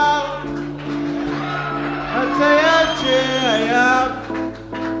הקר הצייד שהיה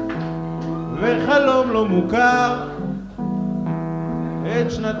וחלום לא מוכר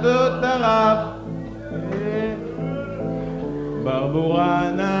את שנתות הרב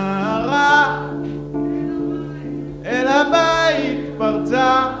ברבורה נערה אל הבית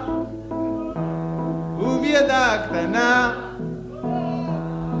פרצה ובידה קטנה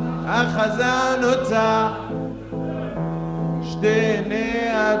החזן הוצא שתי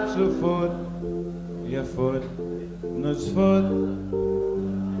עיניה צופות יפות נוספות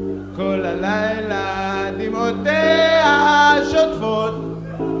כל הלילה דמעותיה שוטפות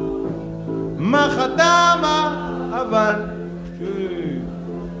מה חתם האבן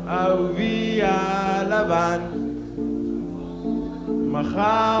אהובי הלבן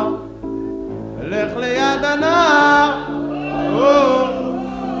מחר לך ליד הנהר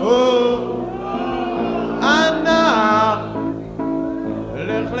הנהר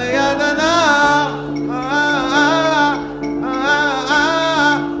לך ליד הנהר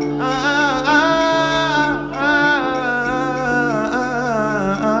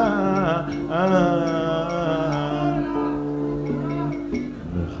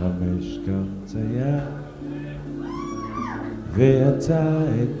ויצא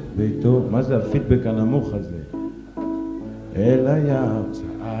את ביתו, מה זה הפידבק הנמוך הזה? אל היער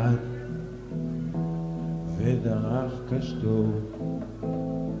צעד ודרך קשתו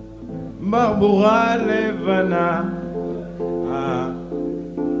ברבורה לבנה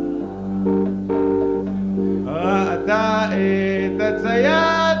ראתה את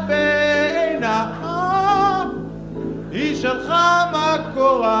הצייד בעינה היא שלחה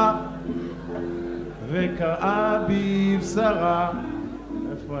מקורה וקראה בבשרה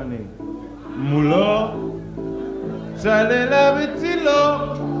איפה אני? מולו צללה בצילו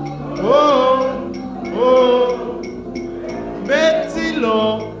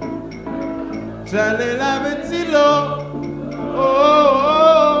בצילו צללה בצילו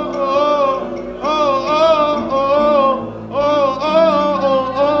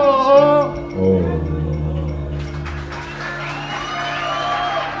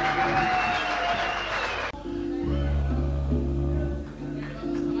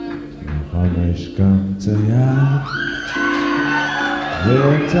חמש קם צייד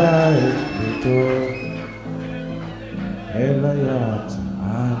ויצא את ביתו אל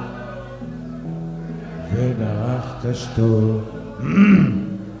היצעד ודרך קשתו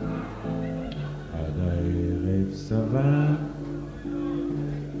עד הערב סבא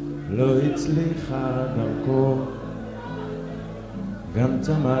לא הצליחה דרכו גם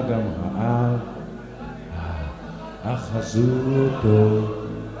צמא גם הער אחזו אותו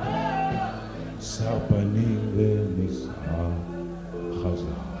שר פנים ונסער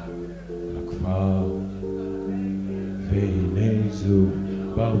חזר לכפר והנה זו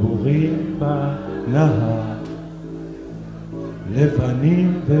ברבורים בנהר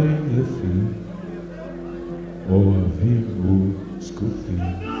לבנים ויפים, אוהבים וזקופים.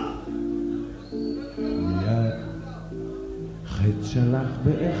 מיד חץ שלח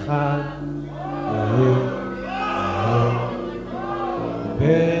באחד,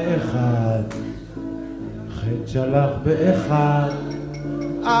 באחד, חץ שלח באחד.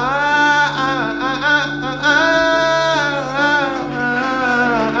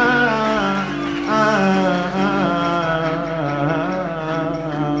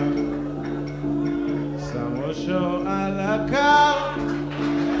 שם ראשו על הקר,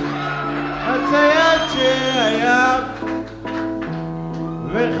 הצייד שהיה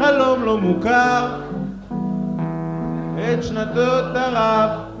וחלום לא מוכר, את שנתות הרב.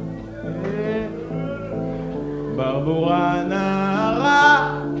 ברבורה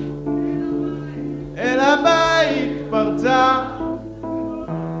נערה אל הבית פרצה,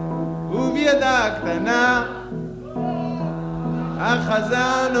 ובידה קטנה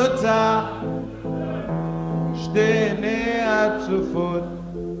החזן הוצא, שתי עיניה צופות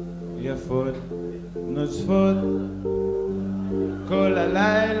יפות נוספות, כל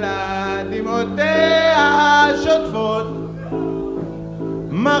הלילה דמעותיה שוטפות.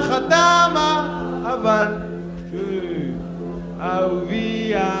 מה חתם האבן,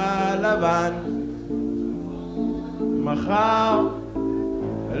 אהובי הלבן, מחר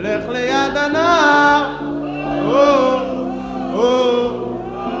לך ליד הנהר,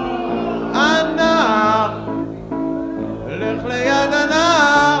 הנהר, לך ליד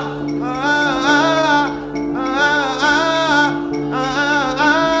הנהר.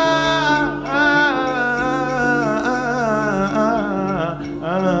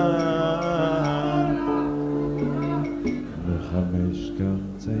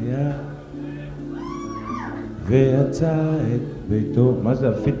 ויצא את ביתו, מה זה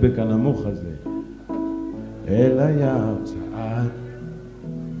הפידבק הנמוך הזה? אל היער צעד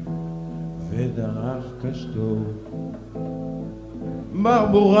ודרך קשתו,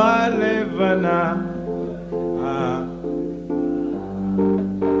 ברבורה לבנה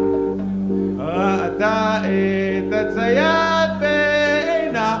ראתה את הצייד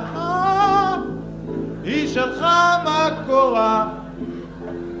בעינה, היא שלחה מקורה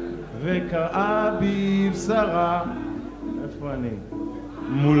וקראה בבשרה. איפה אני?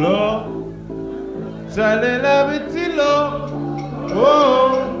 מולו צללה בצילו,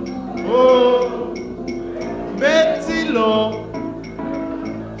 בצילו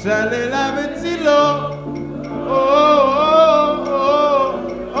צללה בצילו,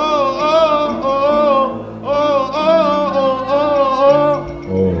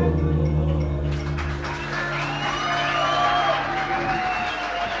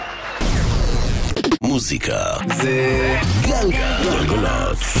 מוזיקה זה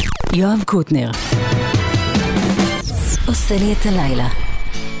גלגלצ. יואב קוטנר עושה לי את הלילה.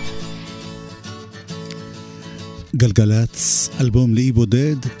 גלגלצ, אלבום לאי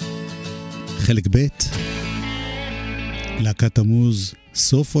בודד, חלק ב', להקת תמוז,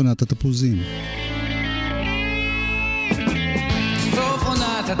 סוף עונת התפוזים. סוף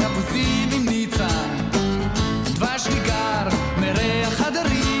עונת התפוזים עם ניצן, דבש ניגר מריח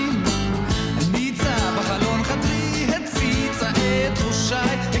הדרים, ניצה בחלון חדרי, הציצה את ראשי,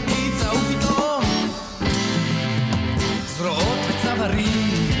 הקיצה ופתאום זרועות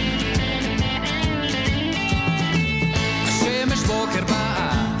וצווארים, השמש בוקר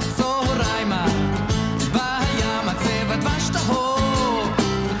באה, צהריימה, בים הצבע דבש טהור,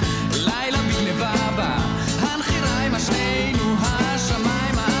 לילה בלבבה, הנחיריימה שנינו,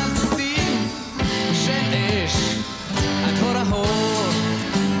 השמיים על סוסים של אש, הדור ההור,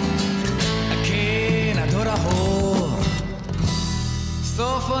 כן הדור ההור,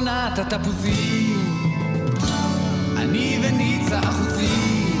 סוף עונת התפוזים, אני וניצה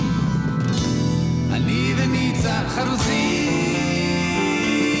אחוזים, אני וניצה חרוזים,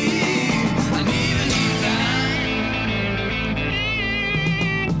 אני וניצה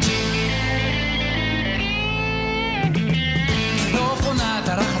סוף עונת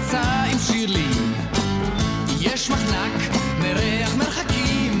הרחצה עם שירלי, יש מחנק מריח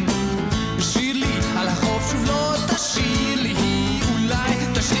מרחקים, שירלי על החוף שוב לא תשאיר לי, אולי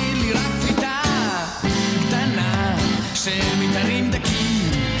תשאיר לי רק צביתה קטנה של מיתרים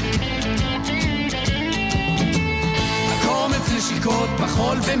דקים, הקומץ נשיקות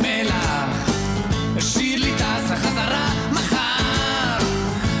בחול ומלח, שירלי טסה חזרה מחר,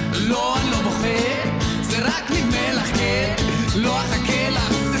 לא אני לא בוכה, זה רק נדמה לך, כן, לא אחכה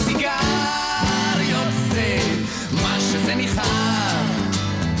לך, זה סיגריות, זה מה שזה ניחר,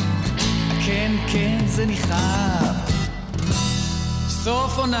 כן כן זה ניחר,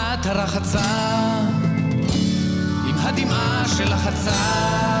 סוף עונת הרחצה עם הדמעה של החצה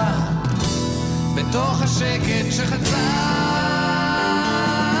בתוך השקט שחצה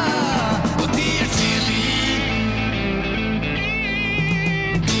אותי השיר לי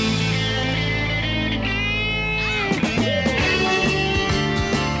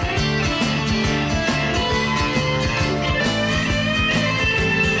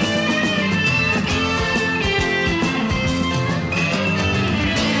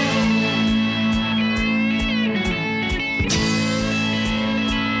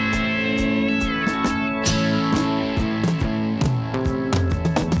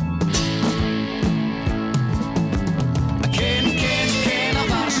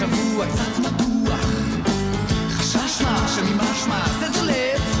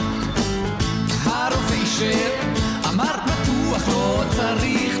אמרת בטוח לא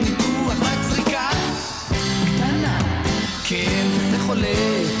צריך ניתוח רק זריקה קטנה כן זה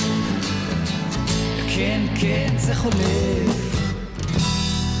חולף כן כן זה חולף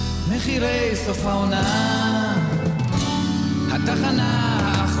מחירי סוף העונה התחנה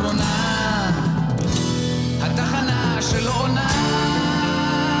האחרונה התחנה של עונה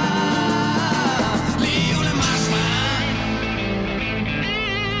לי ולמשמע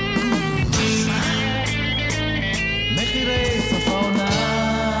מחירי סוף העונה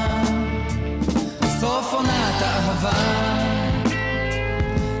סוף עונת האהבה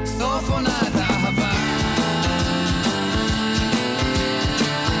סוף עונת האהבה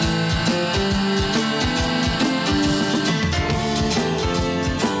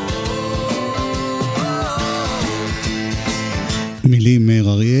מילים מאיר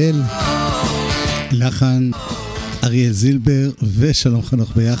אריאל, לחן אריאל זילבר ושלום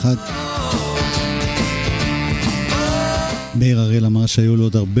חנוך ביחד. מאיר אריאל אמר שהיו לו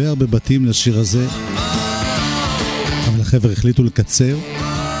עוד הרבה בתים לשיר הזה, אבל החבר'ה החליטו לקצר.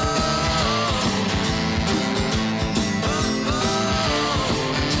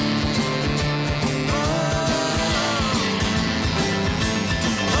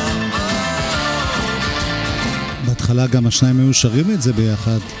 בהתחלה גם השניים היו שרים את זה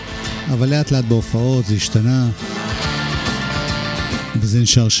ביחד, אבל לאט לאט בהופעות זה השתנה, וזה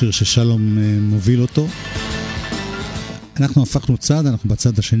נשאר שיר ששלום מוביל אותו. אנחנו הפכנו צד, אנחנו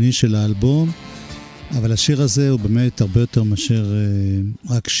בצד השני של האלבום, אבל השיר הזה הוא באמת הרבה יותר מאשר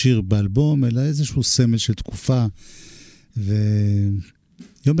רק שיר באלבום, אלא איזשהו סמל של תקופה.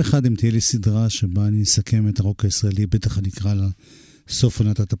 ויום אחד אם תהיה לי סדרה שבה אני אסכם את הרוק הישראלי, בטח אני אקרא לה סוף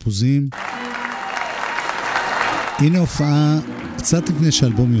עונת התפוזים. הנה הופעה קצת לפני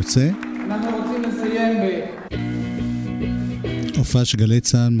שהאלבום יוצא. אנחנו רוצים לסיים הופעה שגלי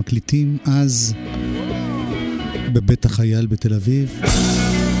צהל מקליטים אז בבית החייל בתל אביב.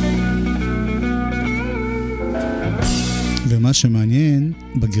 ומה שמעניין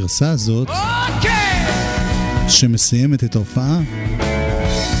בגרסה הזאת שמסיימת את ההופעה,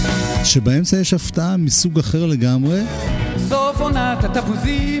 שבאמצע יש הפתעה מסוג אחר לגמרי, סוף עונת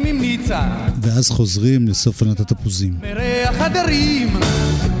התפוזים עם ניצה, ואז חוזרים לסוף עונת התפוזים. מריח הדרים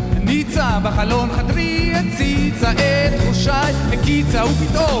ניצה בחלון חדרי הציצה את חושי הקיצה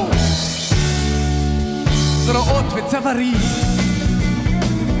ופתאום זרועות וצווארים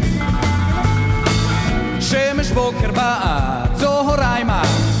שמש בוקר באה צהריימה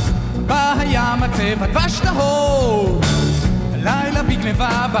בים הצבע דבש טהור לילה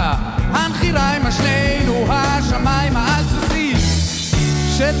בגנבה בה הנחיריימה שנינו השמיימה על סוסים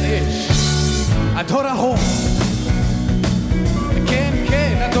של אש הדור ההור כן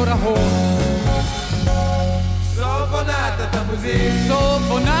כן הדור ההור סוף עונת התפוזים סוף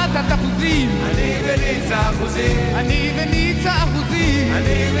עונת התפוזים אני וניצה אחוזים אני וניצה אחוזים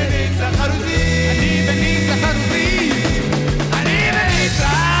אני וניצה חרוזים אני וניצה חרוזים אני וניצה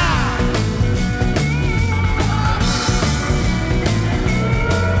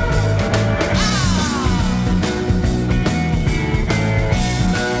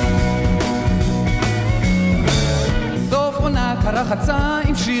סוף עונת הרחצה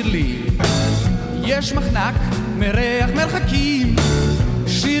עם שירלי יש מחנק מריח מרחקים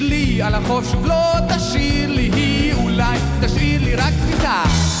שיר לי על החוף שוב לא תשאיר לי אולי תשאיר לי רק תפיסה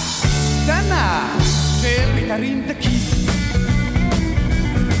קטנה של מיתרים דקים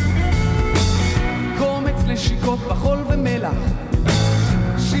קומץ נשיקות בחול ומלח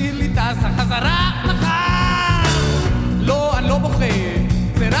שיר לי טסה חזרה מחר לא אני לא בוכה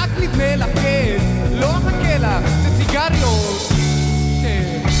זה רק נדמה לך כן לא אחכה לך זה סיגריות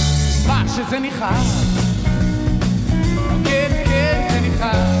כן מה שזה ניחר כן כן זה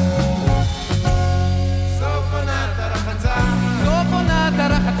ניחר סוף עונת הרחצה סוף עונת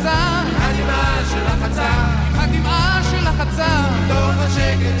הרחצה הדמעה של החצה הדמעה של החצה תוך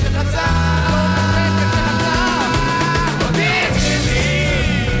השקט שחצה תוך השקט שחצה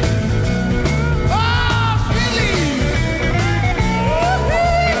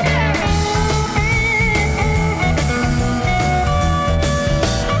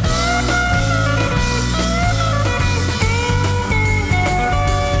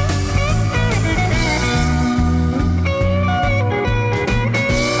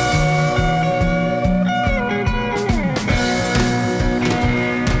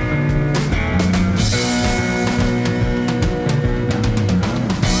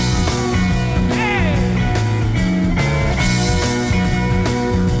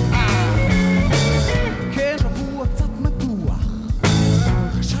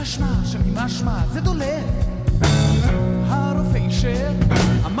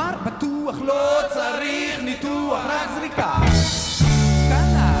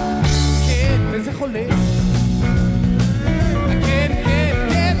חולה. כן, כן,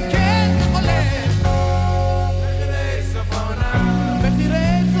 כן, כן, זה חולה. מחירי סוף העונה. מחירי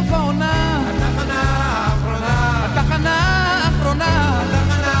סוף העונה. התחנה האחרונה. התחנה האחרונה.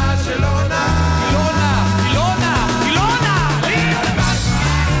 התחנה של עונה. היא לא עונה, היא לא עונה, היא לא עונה. היא לבד.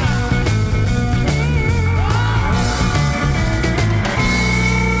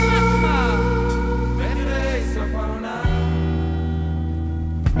 מחירי סוף העונה.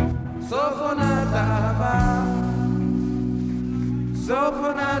 סוף עונת אהבה. סוף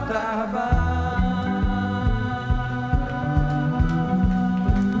עונת אהבה.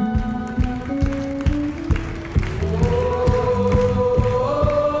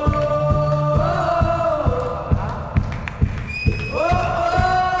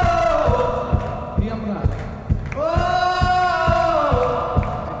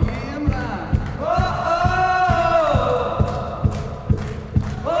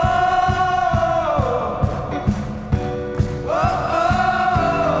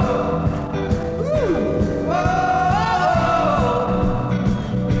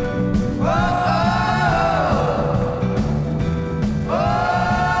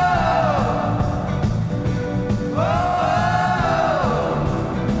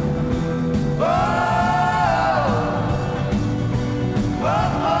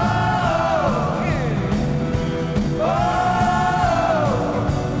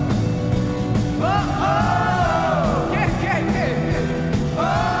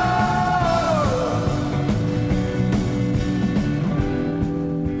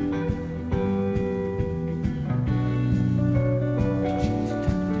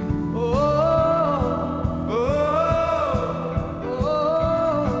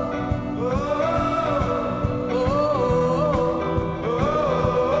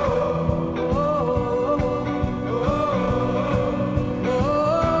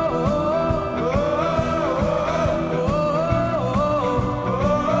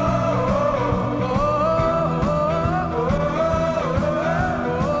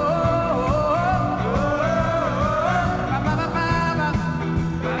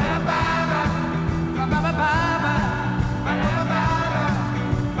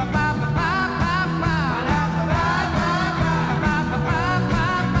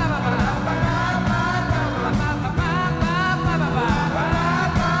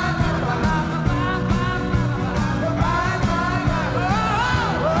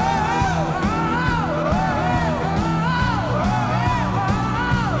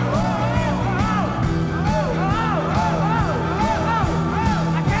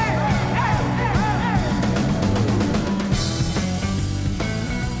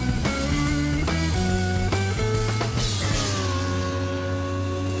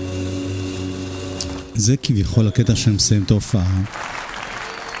 זה כביכול הקטע שהם מסיים את ההופעה,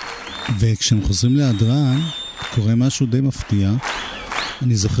 וכשהם חוזרים להדרן קורה משהו די מפתיע.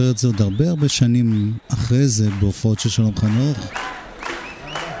 אני זוכר את זה עוד הרבה שנים אחרי זה בהופעות של שלום חנוך,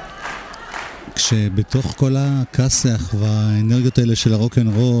 כשבתוך כל הכסח והאנרגיות האלה של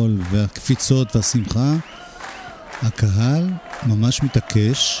הרוק'נ'רול והקפיצות והשמחה, הקהל ממש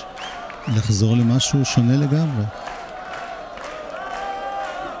מתעקש לחזור למשהו שונה לגמרי.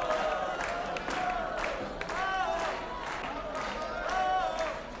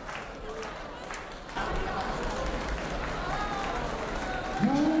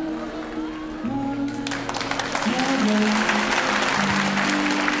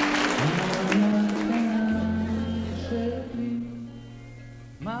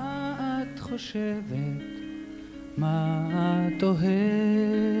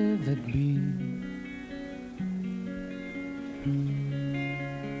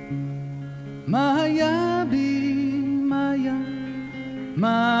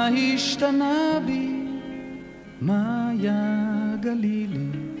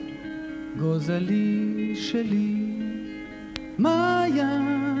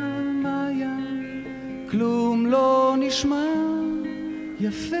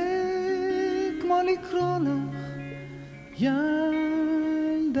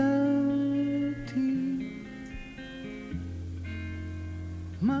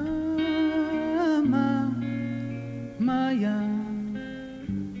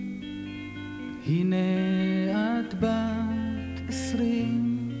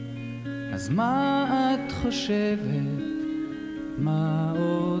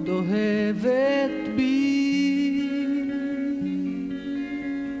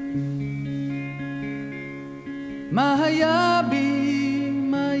 מה היה בי,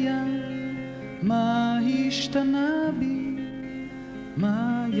 מה השתנה בי,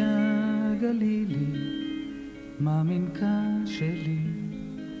 מה היה גלילי, מה מנקה שלי,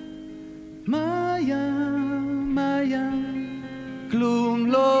 מה היה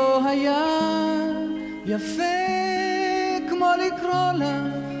היה יפה כמו לקרוא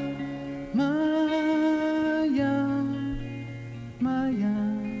לך מאיה, מאיה,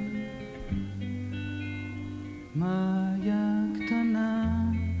 מאיה קטנה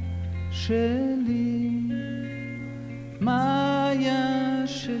שלי, מאיה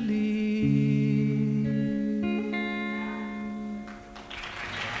שלי.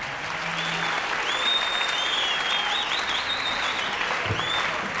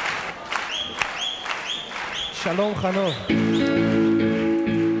 שלום חנוך.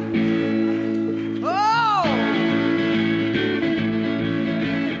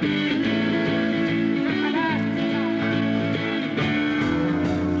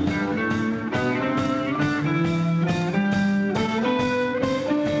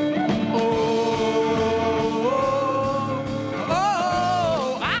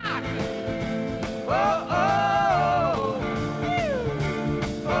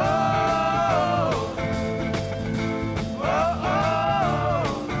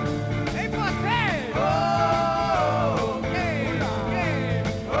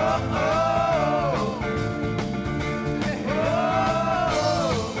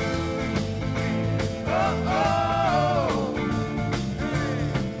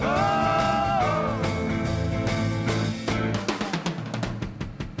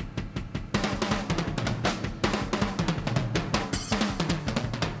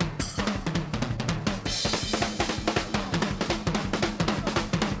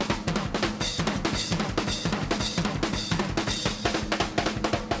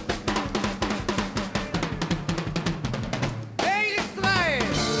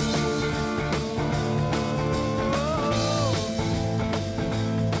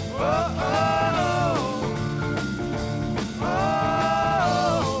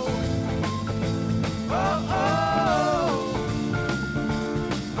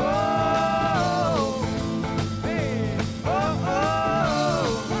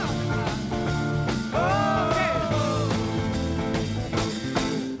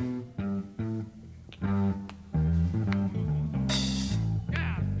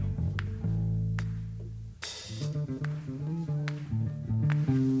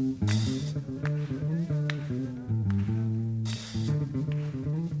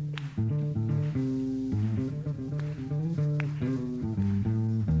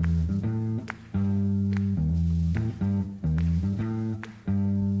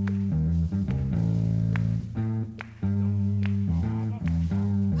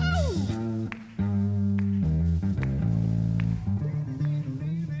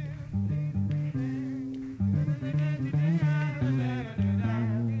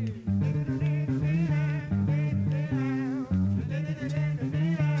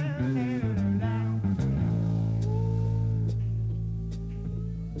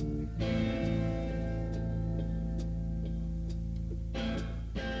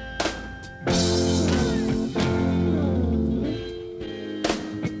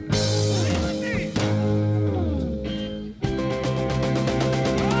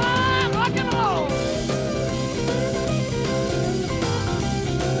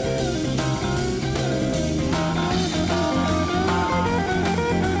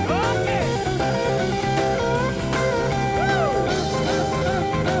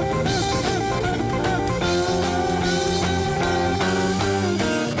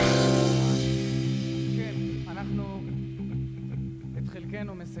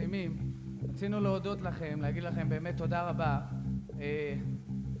 רצינו להודות לכם, להגיד לכם באמת תודה רבה.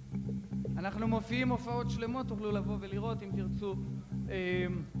 אנחנו מופיעים הופעות שלמות, תוכלו לבוא ולראות אם תרצו.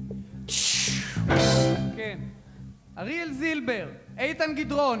 כן. אריאל זילבר, איתן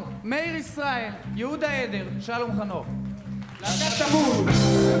גדרון, מאיר ישראל, יהודה עדר, שלום חנוך. להקת תמוז.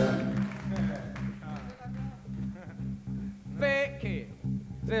 וכן.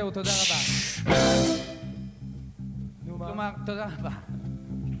 זהו, תודה רבה. כלומר, תודה רבה.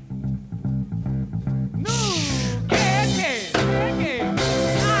 נו, כן, כן, כן.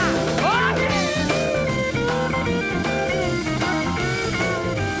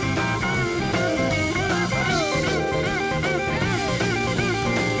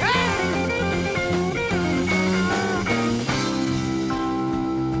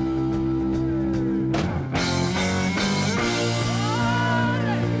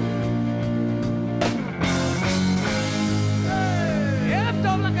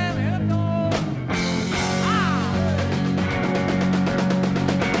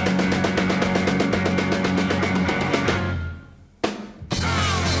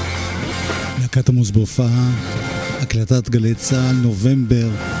 תמוז בהופעה, הקלטת גלי צהל, נובמבר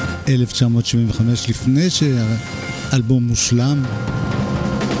 1975, לפני שהאלבום מושלם.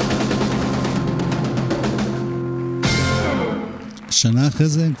 שנה אחרי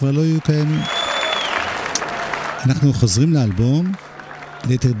זה הם כבר לא יהיו קיימים. אנחנו חוזרים לאלבום,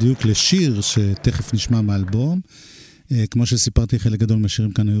 ליתר דיוק לשיר שתכף נשמע מהאלבום. כמו שסיפרתי, חלק גדול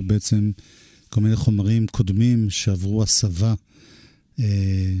מהשירים כאן היו בעצם כל מיני חומרים קודמים שעברו הסבה,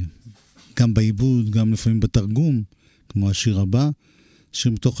 גם בעיבוד, גם לפעמים בתרגום, כמו השיר הבא,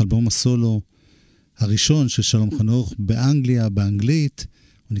 שיר מתוך אלבום הסולו הראשון של שלום חנוך באנגליה, באנגלית,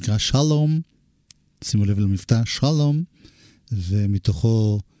 הוא נקרא שלום, שימו לב למבטא, שלום,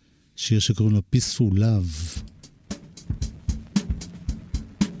 ומתוכו שיר שקוראים לו Peaceful Love.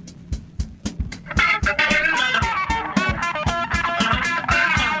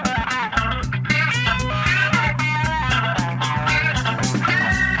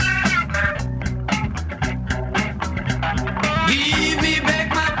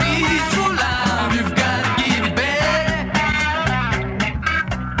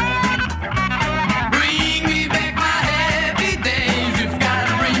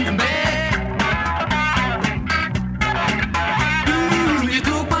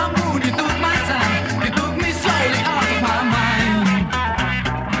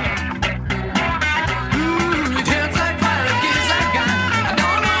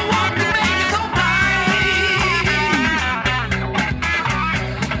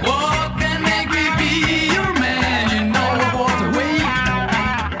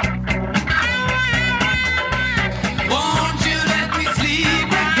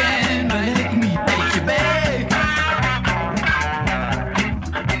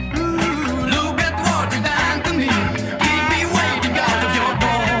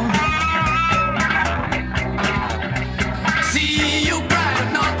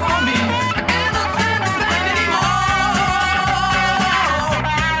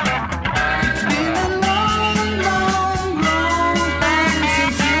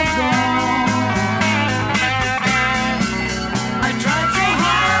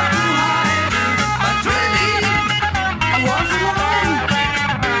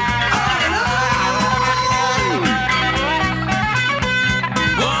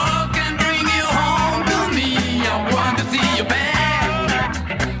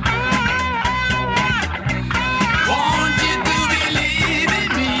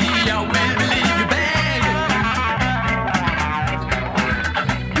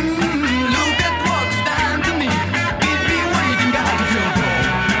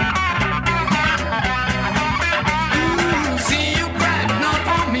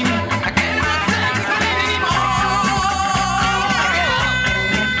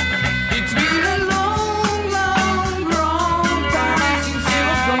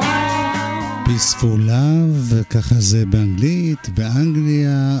 וככה זה באנגלית,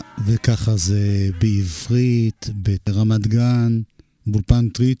 באנגליה, וככה זה בעברית, ברמת גן, בולפן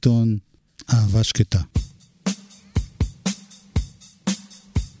טריטון, אהבה שקטה.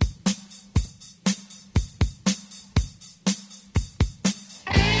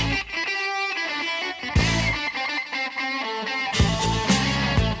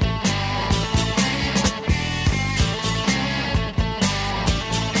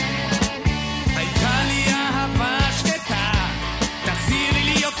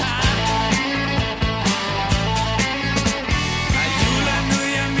 היו לנו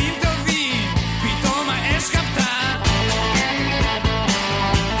ימים טובים, פתאום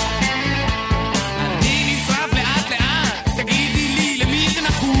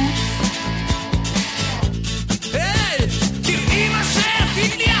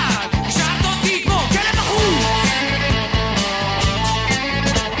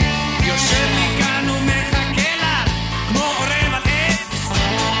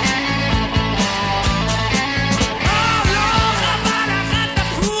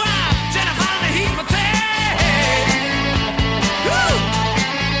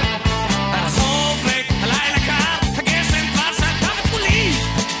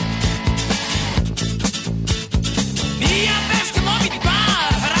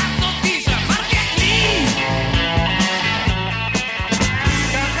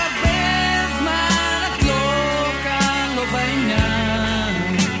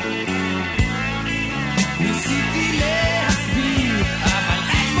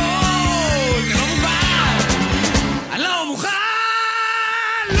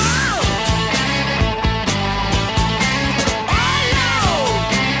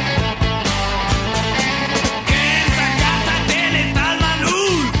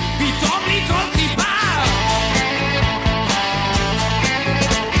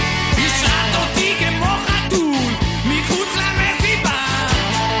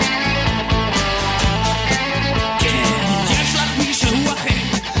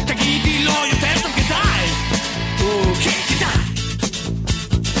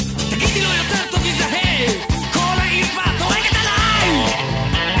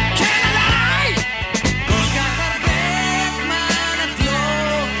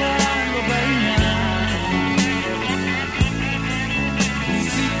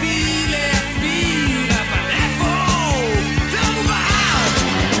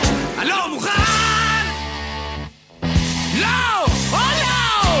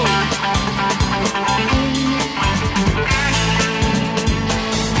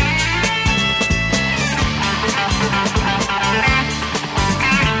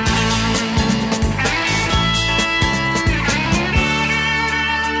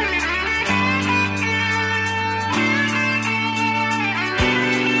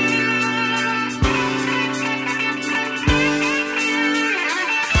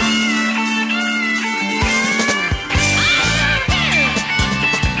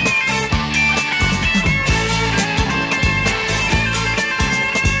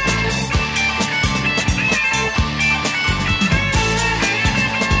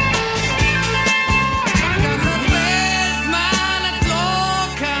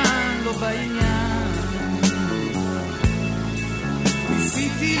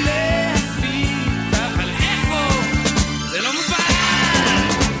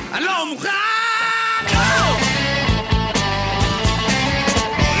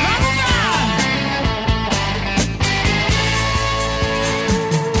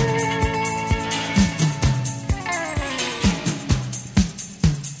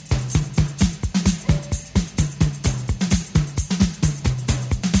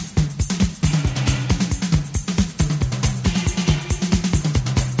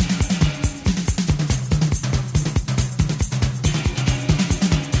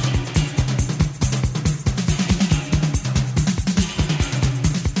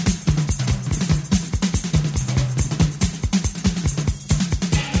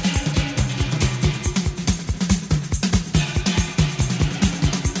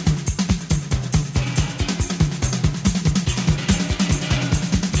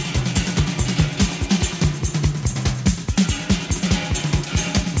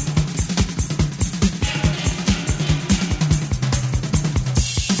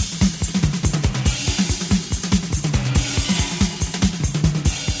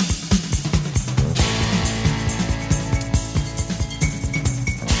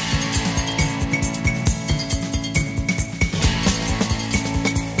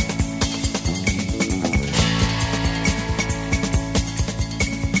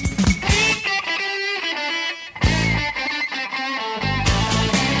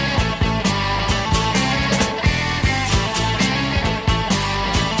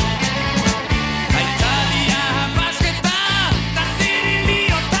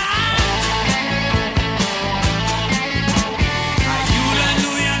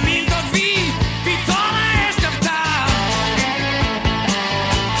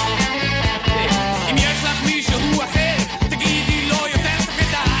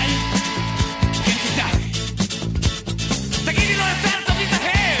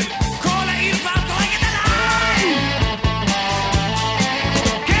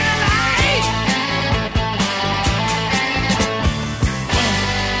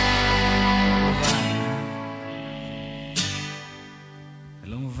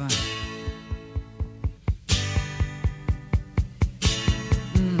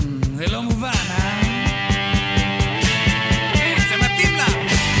ולא מובן, זה מתאים לך,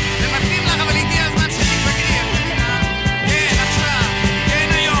 אבל הגיע הזמן שתתבגרי, את מבינה? כן, עכשיו, כן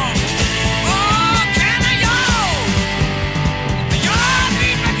היום, כן היום! היום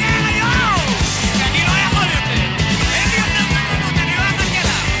תתבגר היום! שאני לא יכול יותר, אין לי יותר סבלנות, אני לא אחכה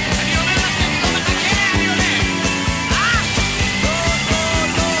לך, אני אומר לך שאני לא מחכה, אני הולך. לא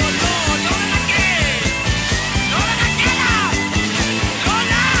מחכה! לא מחכה לך! לא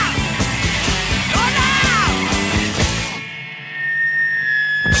לך! לא לך!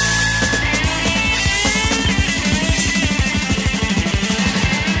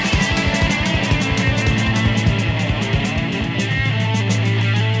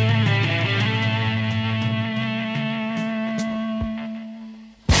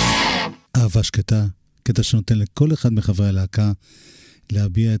 אהבה שקטה, קטע שנותן לכל אחד מחברי הלהקה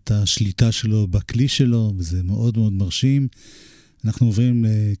להביע את השליטה שלו בכלי שלו, וזה מאוד מאוד מרשים. אנחנו עוברים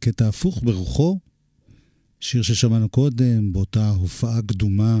לקטע הפוך ברוחו, שיר ששמענו קודם, באותה הופעה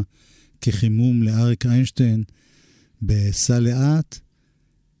קדומה כחימום לאריק איינשטיין בסע לאט.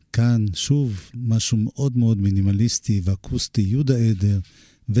 כאן שוב משהו מאוד מאוד מינימליסטי ואקוסטי, יהודה עדר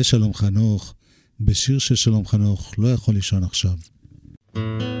ושלום חנוך, בשיר של שלום חנוך, לא יכול לישון עכשיו.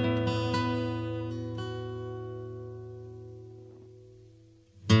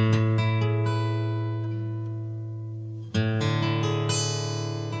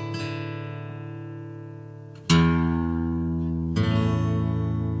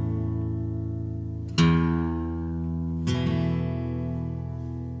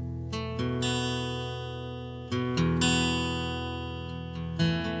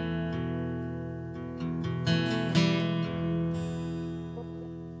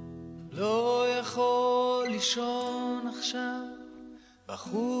 לישון עכשיו,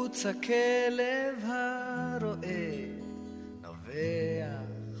 בחוץ הכלב הרואה,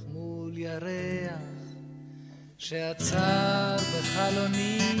 נובח מול ירח שעצר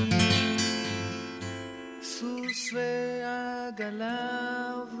בחלוני, סוס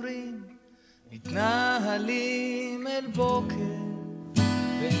ועגלה עוברים, מתנהלים אל בוקר,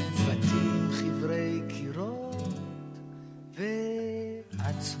 בין בתים חברי קירות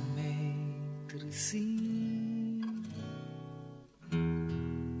ועצומי תריסים.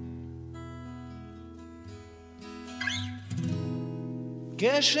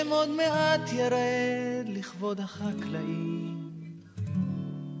 גשם עוד מעט ירד לכבוד החקלאים,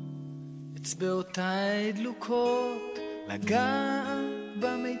 אצבעותיי דלוקות לגעת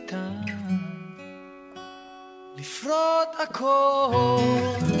במיתר, לפרוט הכל.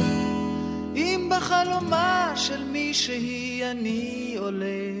 אם בחלומה של מישהי אני עולה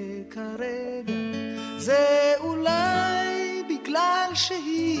כרגע, זה אולי בגלל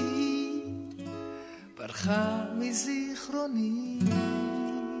שהיא פרחה מזיכרוני.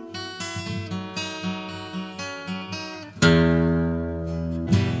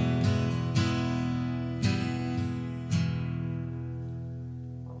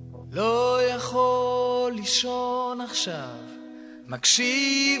 לא יכול לישון עכשיו,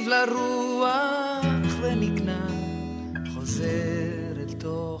 מקשיב לרוח ונגנע, חוזר אל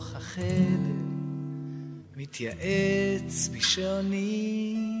תוך החדר, מתייעץ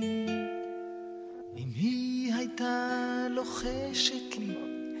בשעוני. אם היא הייתה לוחשת לי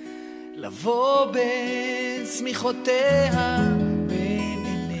לבוא בין צמיחותיה, בין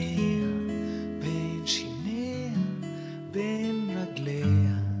עיניה, בין שיניה, בין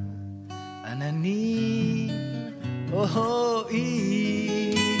רגליה, ענני אוי.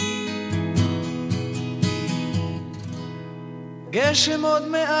 גשם עוד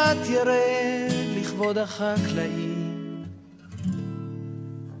מעט ירד לכבוד החקלאים,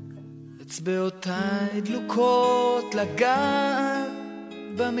 אצבעותיי דלוקות לגעת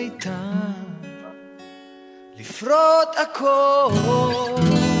במיתר, לפרוט הכל.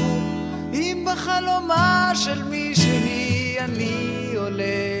 אם בחלומה של מישהי אני עולה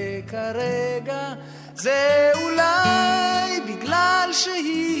כרגע, זה אולי בגלל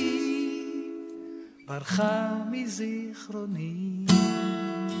שהיא פרחה מזיכרוני.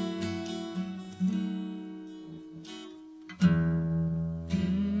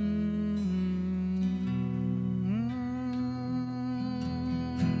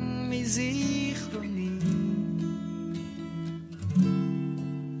 מזיכרוני.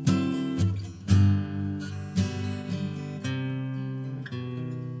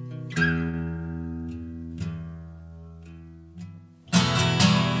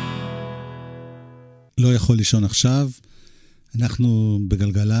 לא יכול לישון עכשיו. אנחנו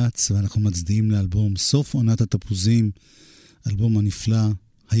בגלגלץ ואנחנו מצדיעים לאלבום סוף עונת התפוזים, אלבום הנפלא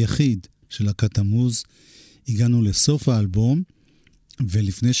היחיד של להקת תמוז. הגענו לסוף האלבום.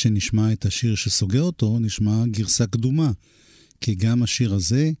 ולפני שנשמע את השיר שסוגר אותו, נשמע גרסה קדומה, כי גם השיר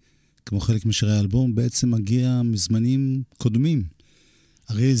הזה, כמו חלק משירי האלבום, בעצם מגיע מזמנים קודמים.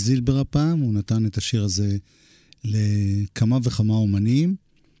 אריאל זילבר הפעם, הוא נתן את השיר הזה לכמה וכמה אומנים,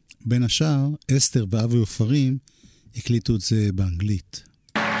 בין השאר, אסתר ואבי עופרים הקליטו את זה באנגלית.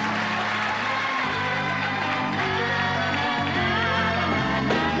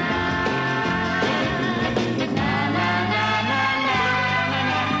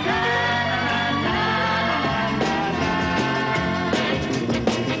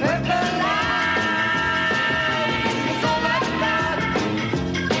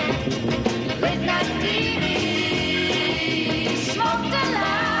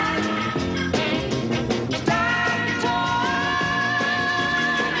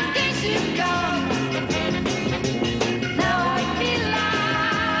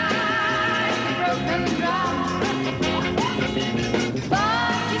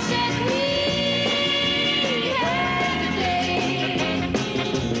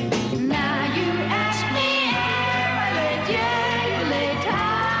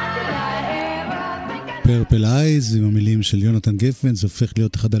 פרפל אייז עם המילים של יונתן גפן, זה הופך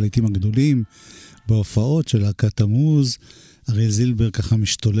להיות אחד הלהיטים הגדולים בהופעות של להקת תמוז. אריאל זילבר ככה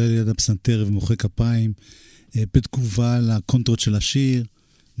משתולל ליד הפסנתר ומוחא כפיים בתגובה לקונטרות של השיר,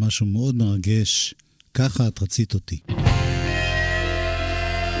 משהו מאוד מרגש. ככה את רצית אותי.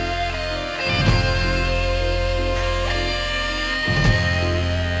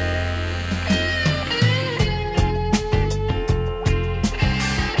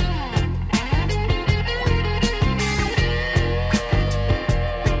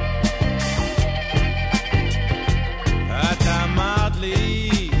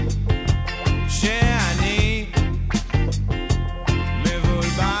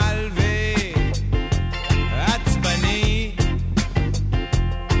 מבולבל ועצבני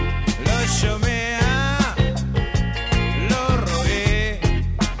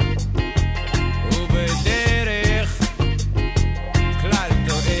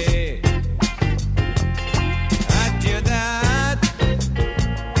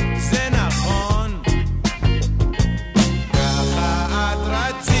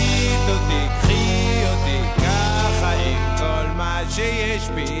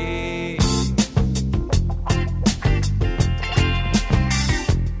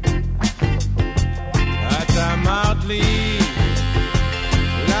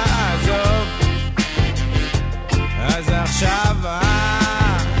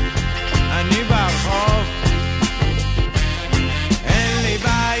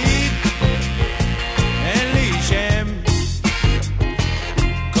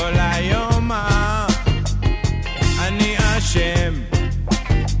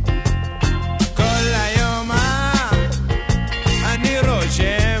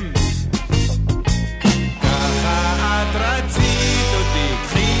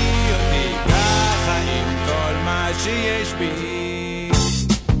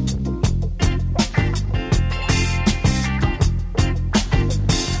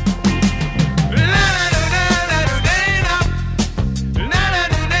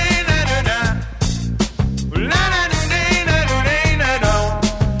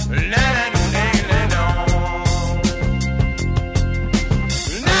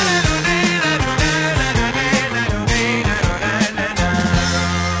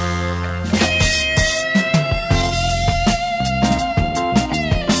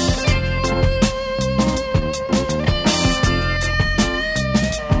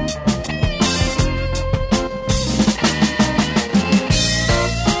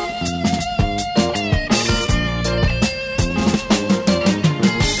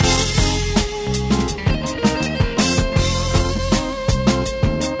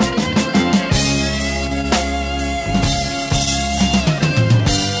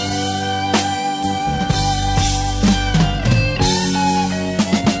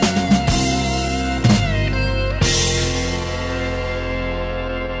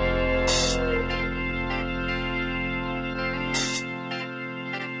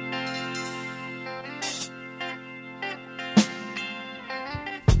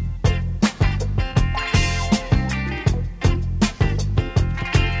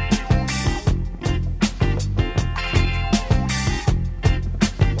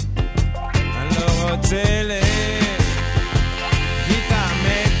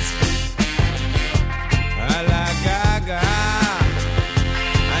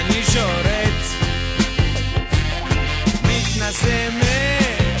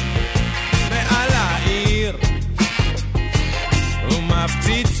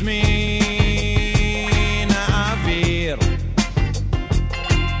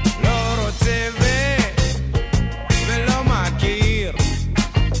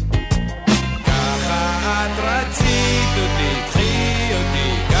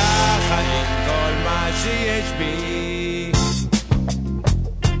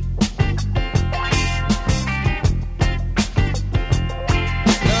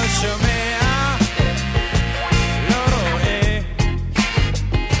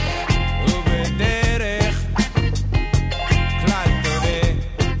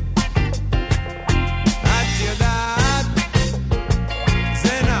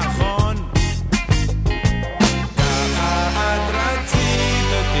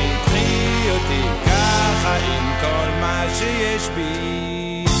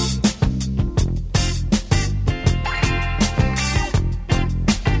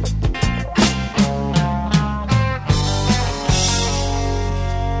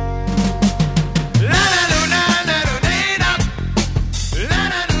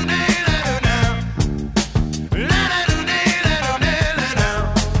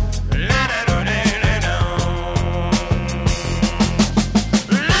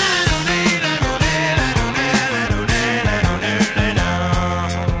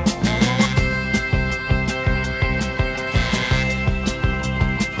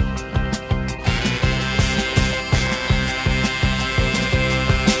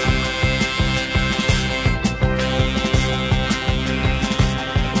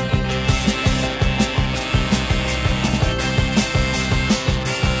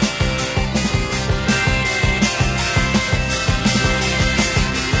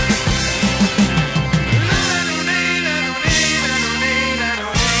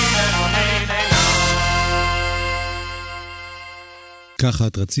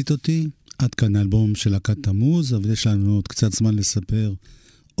לקחת רצית אותי, עד כאן האלבום של להקת תמוז, אבל יש לנו עוד קצת זמן לספר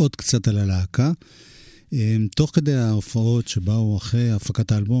עוד קצת על הלהקה. תוך כדי ההופעות שבאו אחרי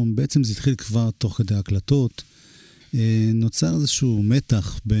הפקת האלבום, בעצם זה התחיל כבר תוך כדי ההקלטות, נוצר איזשהו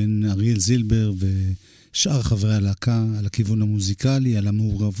מתח בין אריאל זילבר ושאר חברי הלהקה על הכיוון המוזיקלי, על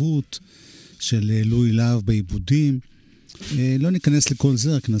המעורבות של לואי להב בעיבודים. לא ניכנס לכל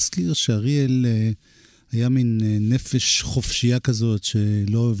זה, רק נזכיר שאריאל היה מין נפש חופשייה כזאת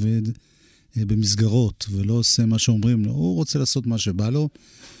שלא עובד במסגרות ולא עושה מה שאומרים לו. הוא רוצה לעשות מה שבא לו,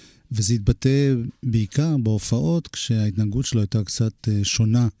 וזה התבטא בעיקר בהופעות כשההתנהגות שלו הייתה קצת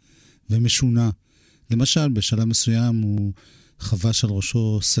שונה ומשונה. למשל, בשלב מסוים הוא חבש על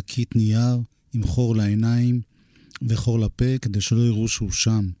ראשו שקית נייר עם חור לעיניים וחור לפה כדי שלא יראו שהוא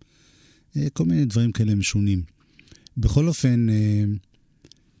שם. כל מיני דברים כאלה משונים. בכל אופן,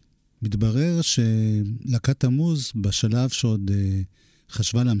 מתברר שלהקת תמוז, בשלב שעוד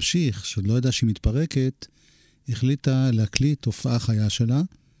חשבה להמשיך, שעוד לא ידעה שהיא מתפרקת, החליטה להקליט הופעה חיה שלה,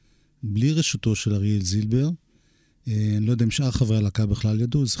 בלי רשותו של אריאל זילבר. אני לא יודע אם שאר חברי הלהקה בכלל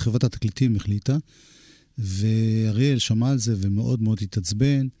ידעו, זה חברת התקליטים החליטה, ואריאל שמע על זה ומאוד מאוד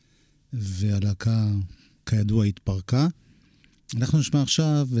התעצבן, והלהקה כידוע התפרקה. אנחנו נשמע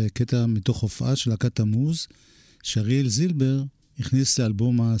עכשיו קטע מתוך הופעה של להקת תמוז, שאריאל זילבר הכניס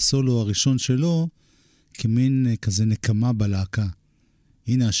לאלבום הסולו הראשון שלו, כמין כזה נקמה בלהקה.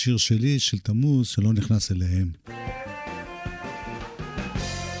 הנה השיר שלי, של תמוז, שלא נכנס אליהם.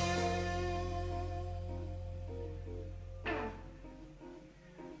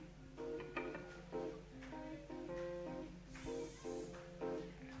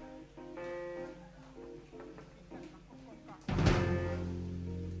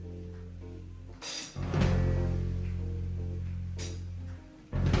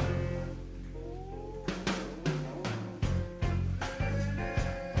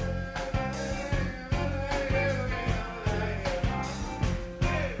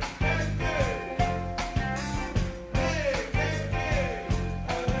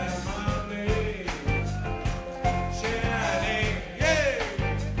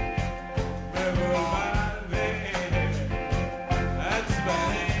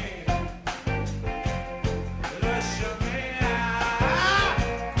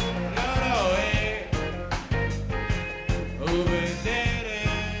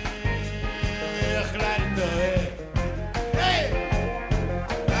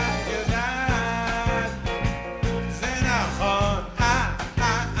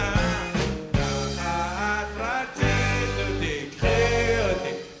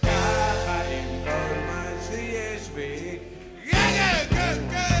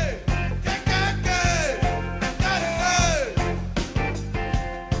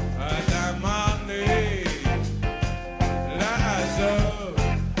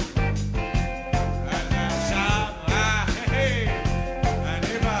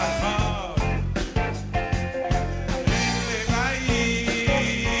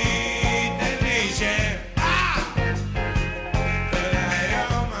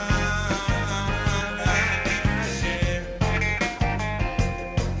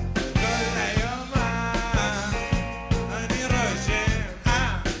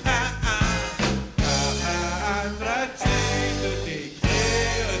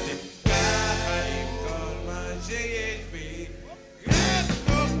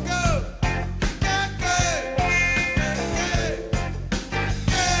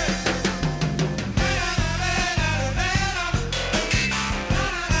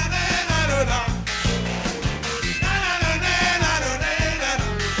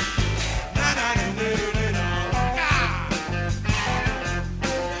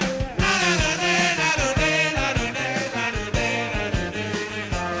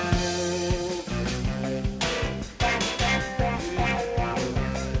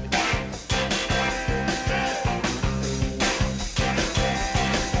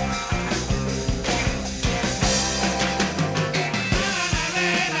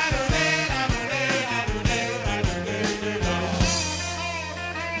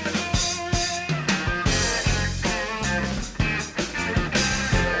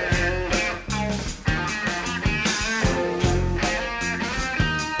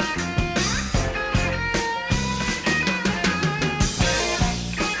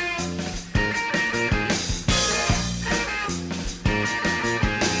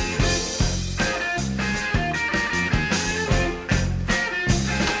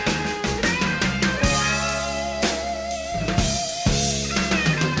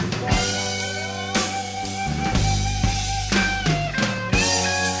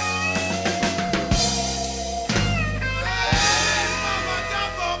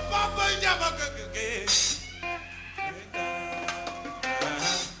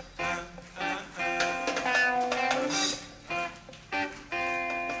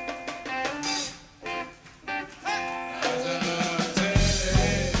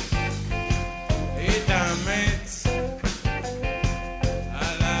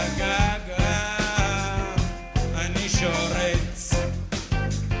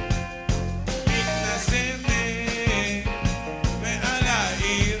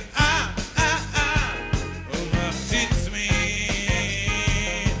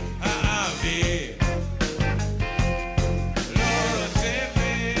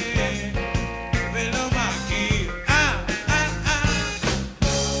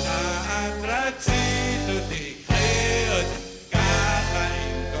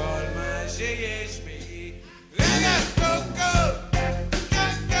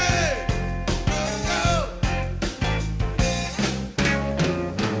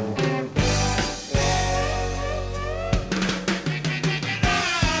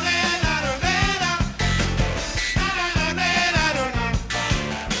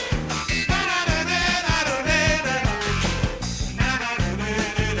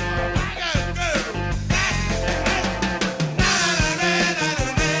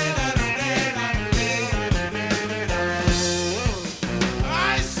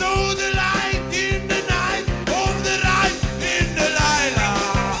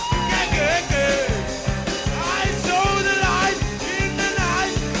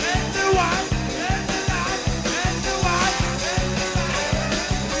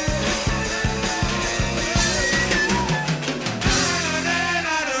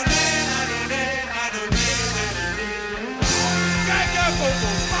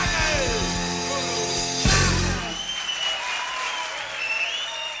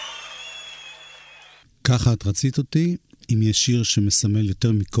 לקחת רצית אותי, אם יש שיר שמסמל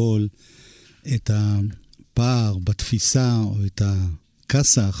יותר מכל את הפער בתפיסה או את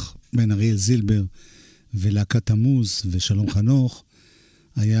הכסח בין אריאל זילבר ולהקת תמוז ושלום חנוך,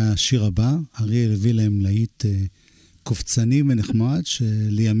 היה השיר הבא. אריאל הביא להם להיט קופצני ונחמד,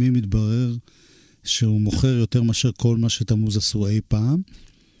 שלימים מתברר שהוא מוכר יותר מאשר כל מה שתמוז עשו אי פעם.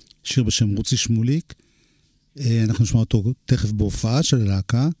 שיר בשם רוצי שמוליק. אנחנו נשמע אותו תכף בהופעה של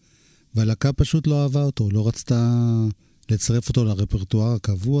הלהקה, והלהקה פשוט לא אהבה אותו, לא רצתה לצרף אותו לרפרטואר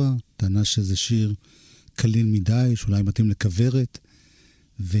הקבוע, טענה שזה שיר קליל מדי, שאולי מתאים לכברת,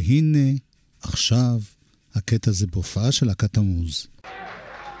 והנה עכשיו הקטע הזה בהופעה של להקת תמוז.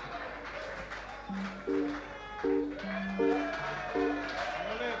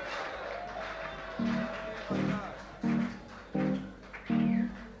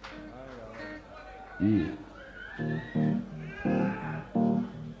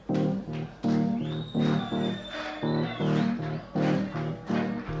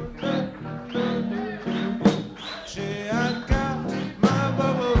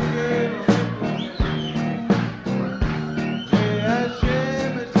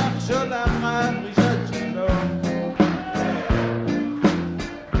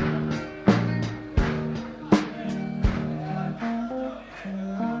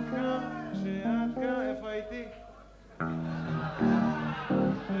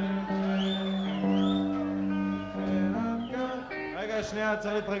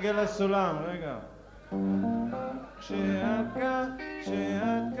 צריך להתרגל לסולם, רגע. כשאת כאן,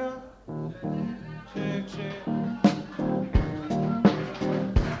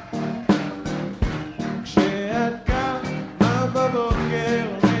 כשאת כאן, מה בבוקר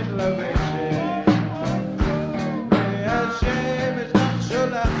מתלבשת, והשמש לך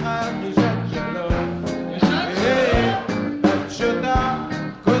שולחת דרישת שלום, את שותה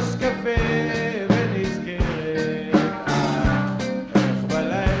כוס קפה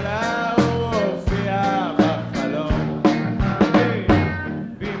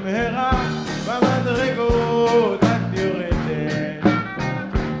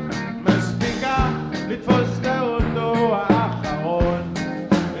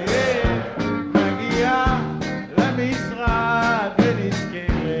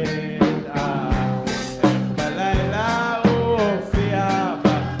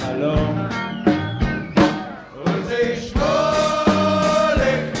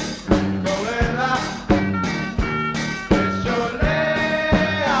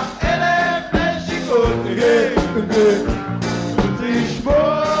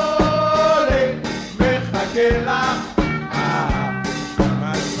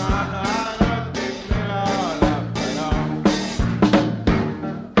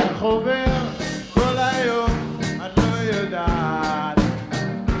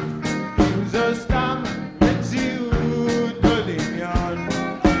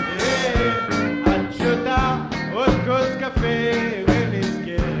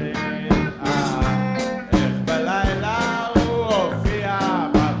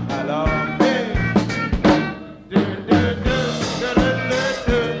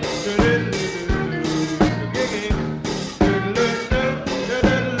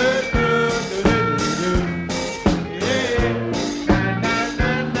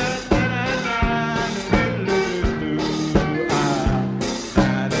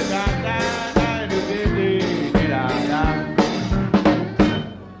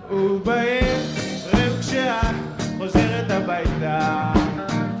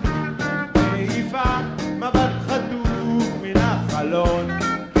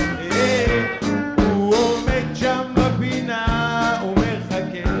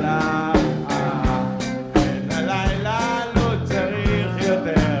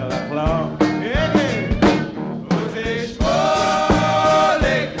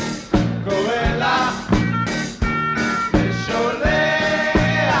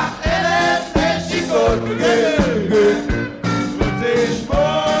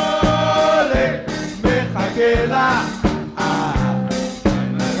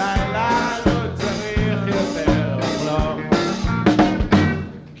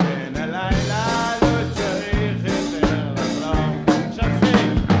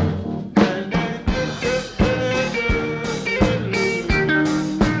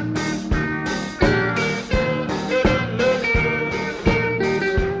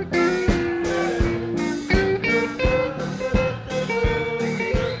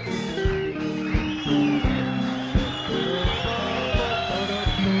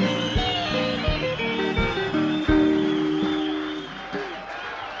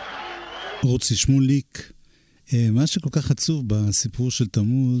רוצי שמוליק, מה שכל כך עצוב בסיפור של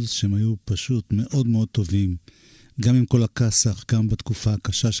תמוז, שהם היו פשוט מאוד מאוד טובים, גם עם כל הכסח, גם בתקופה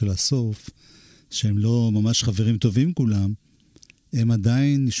הקשה של הסוף, שהם לא ממש חברים טובים כולם, הם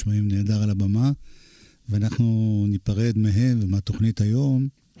עדיין נשמעים נהדר על הבמה, ואנחנו ניפרד מהם ומהתוכנית היום,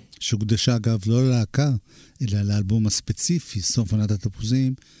 שהוקדשה אגב לא ללהקה, אלא לאלבום הספציפי, סוף עונת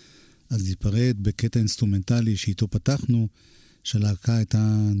התפוזים, אז ניפרד בקטע אינסטרומנטלי שאיתו פתחנו, שהלהקה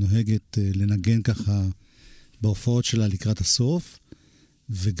הייתה נוהגת לנגן ככה בהופעות שלה לקראת הסוף,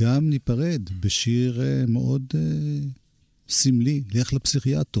 וגם ניפרד בשיר מאוד סמלי, לך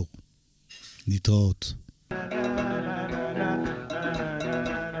לפסיכיאטר. להתראות.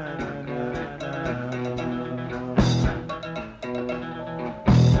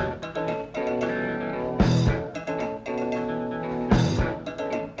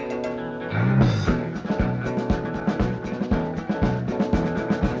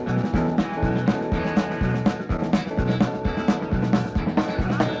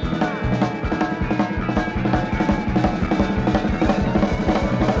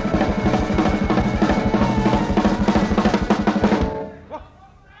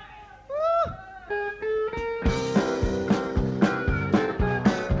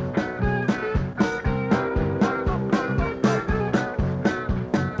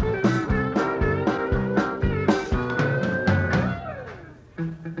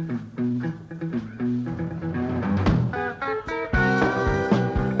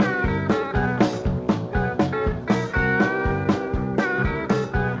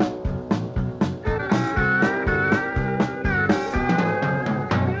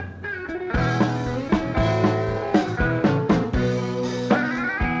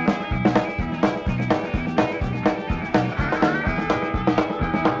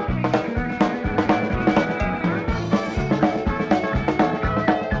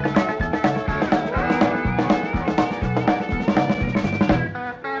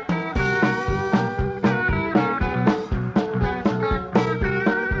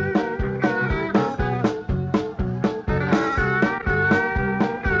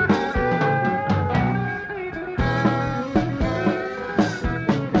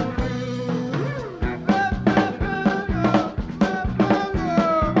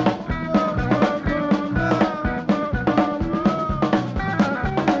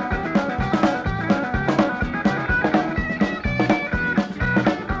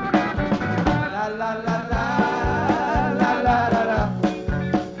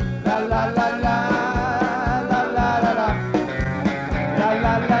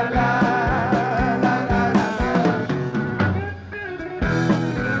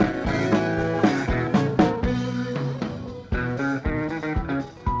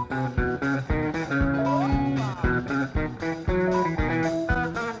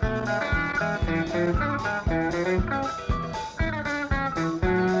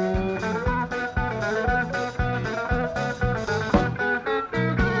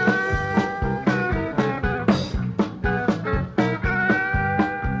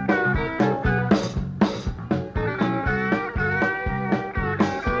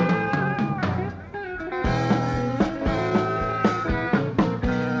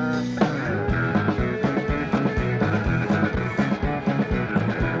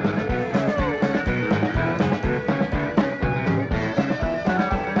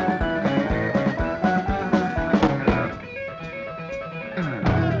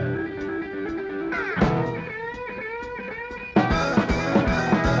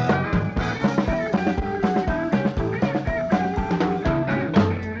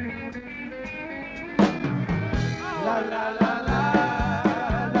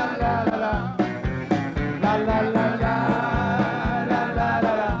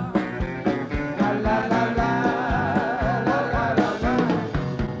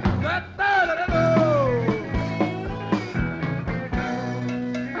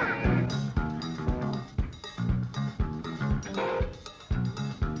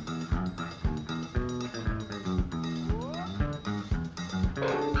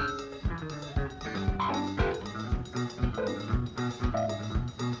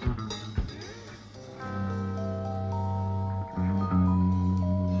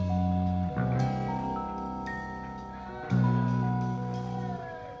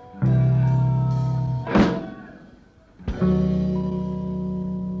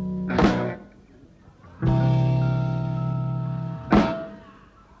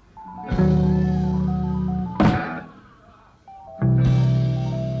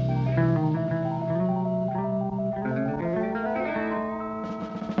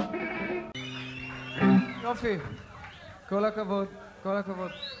 יופי, כל הכבוד, כל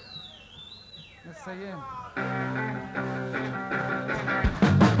הכבוד. נסיים.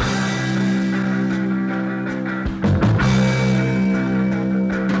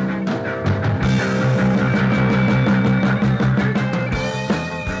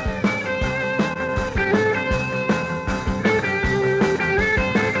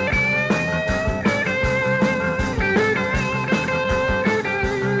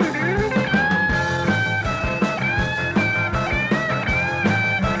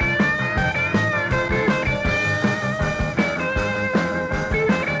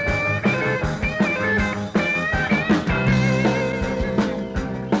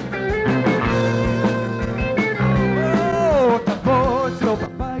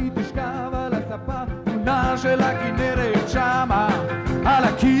 של הכנרת שמה על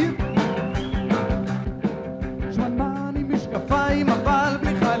הקיר, שמנמן עם משקפיים אבל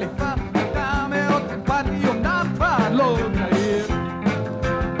בלי חליפה, אתה מאוד סימפטי אומנם כבר לא צעיר,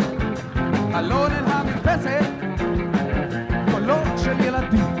 חלון אל המרפסת קולות של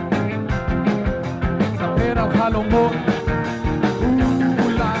ילדים, ספר על חלומות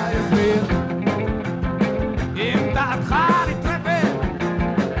אולי הסביר, אם דעתך נטרפת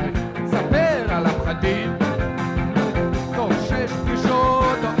ספר על הפחדים, תוך 6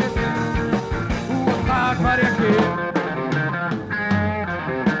 פגישות או 10 הוא אותך כבר יכיר,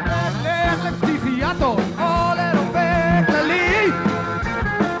 לך לפסיכיאטר או לרופא כללי,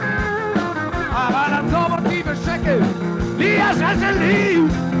 אבל עזוב אותי בשקט, לי השעה שלי.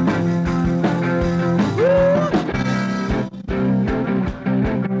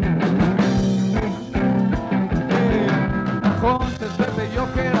 נכון שזה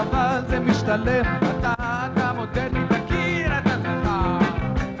ביוקר אבל זה משתלם, אתה גם מודד לי תכיר את עצמך,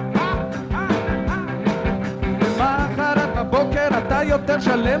 למחרת בבוקר אתה יותר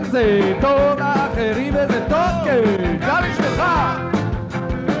שלם, זה טוב לאחרים וזה טוב כן, גם בשבילך.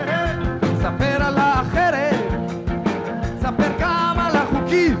 ספר על האחרת, ספר גם על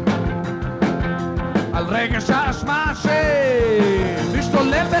החוקים, על רגש האשמה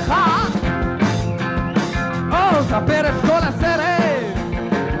שמשתולל בך, או ספר את כל הסרט,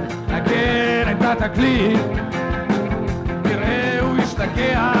 נגן את התקליט, תראה הוא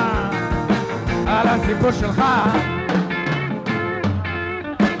ישתגע על הסיפור שלך.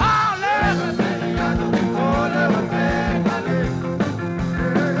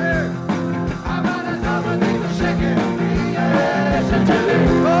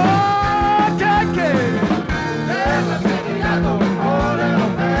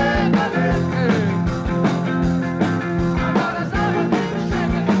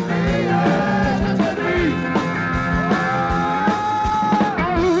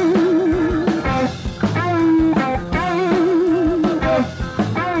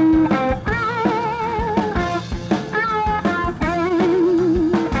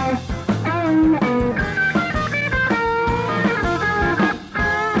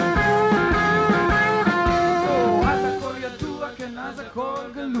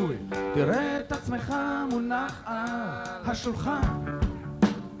 תראה את עצמך מונח על השולחן,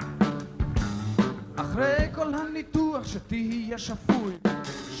 אחרי כל הניתוח שתהיה שפוי,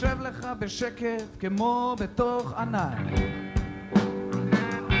 שב לך בשקט כמו בתוך ענן,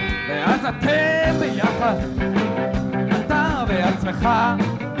 ואז אתם ביחד, אתה ועצמך,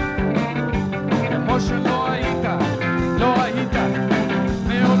 כמו שלא היית, לא היית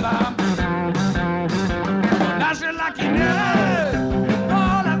מעולם, עונה של הכנרת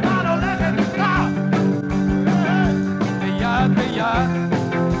כל הזמן הולכת נפלא, ביד ביד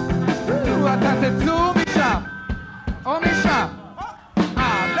אתה תצאו משם או משם,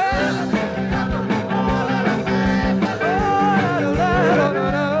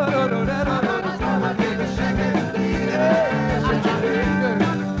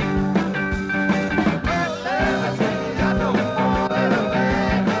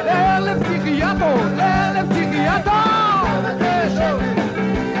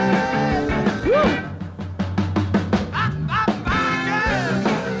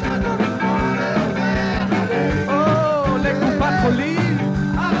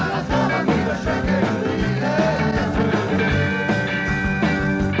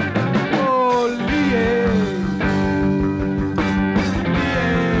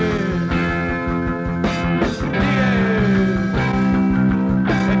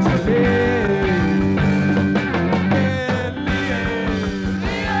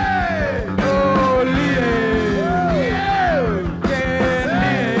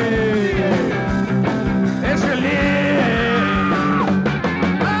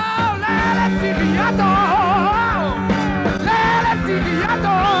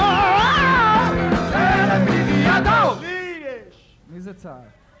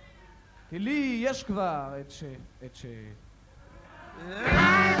 כי לי יש כבר את ש...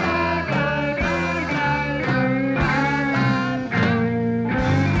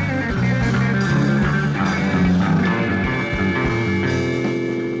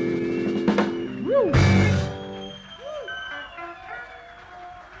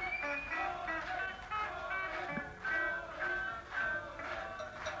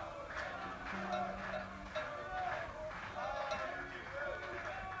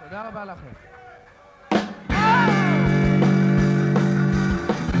 תודה רבה לכם.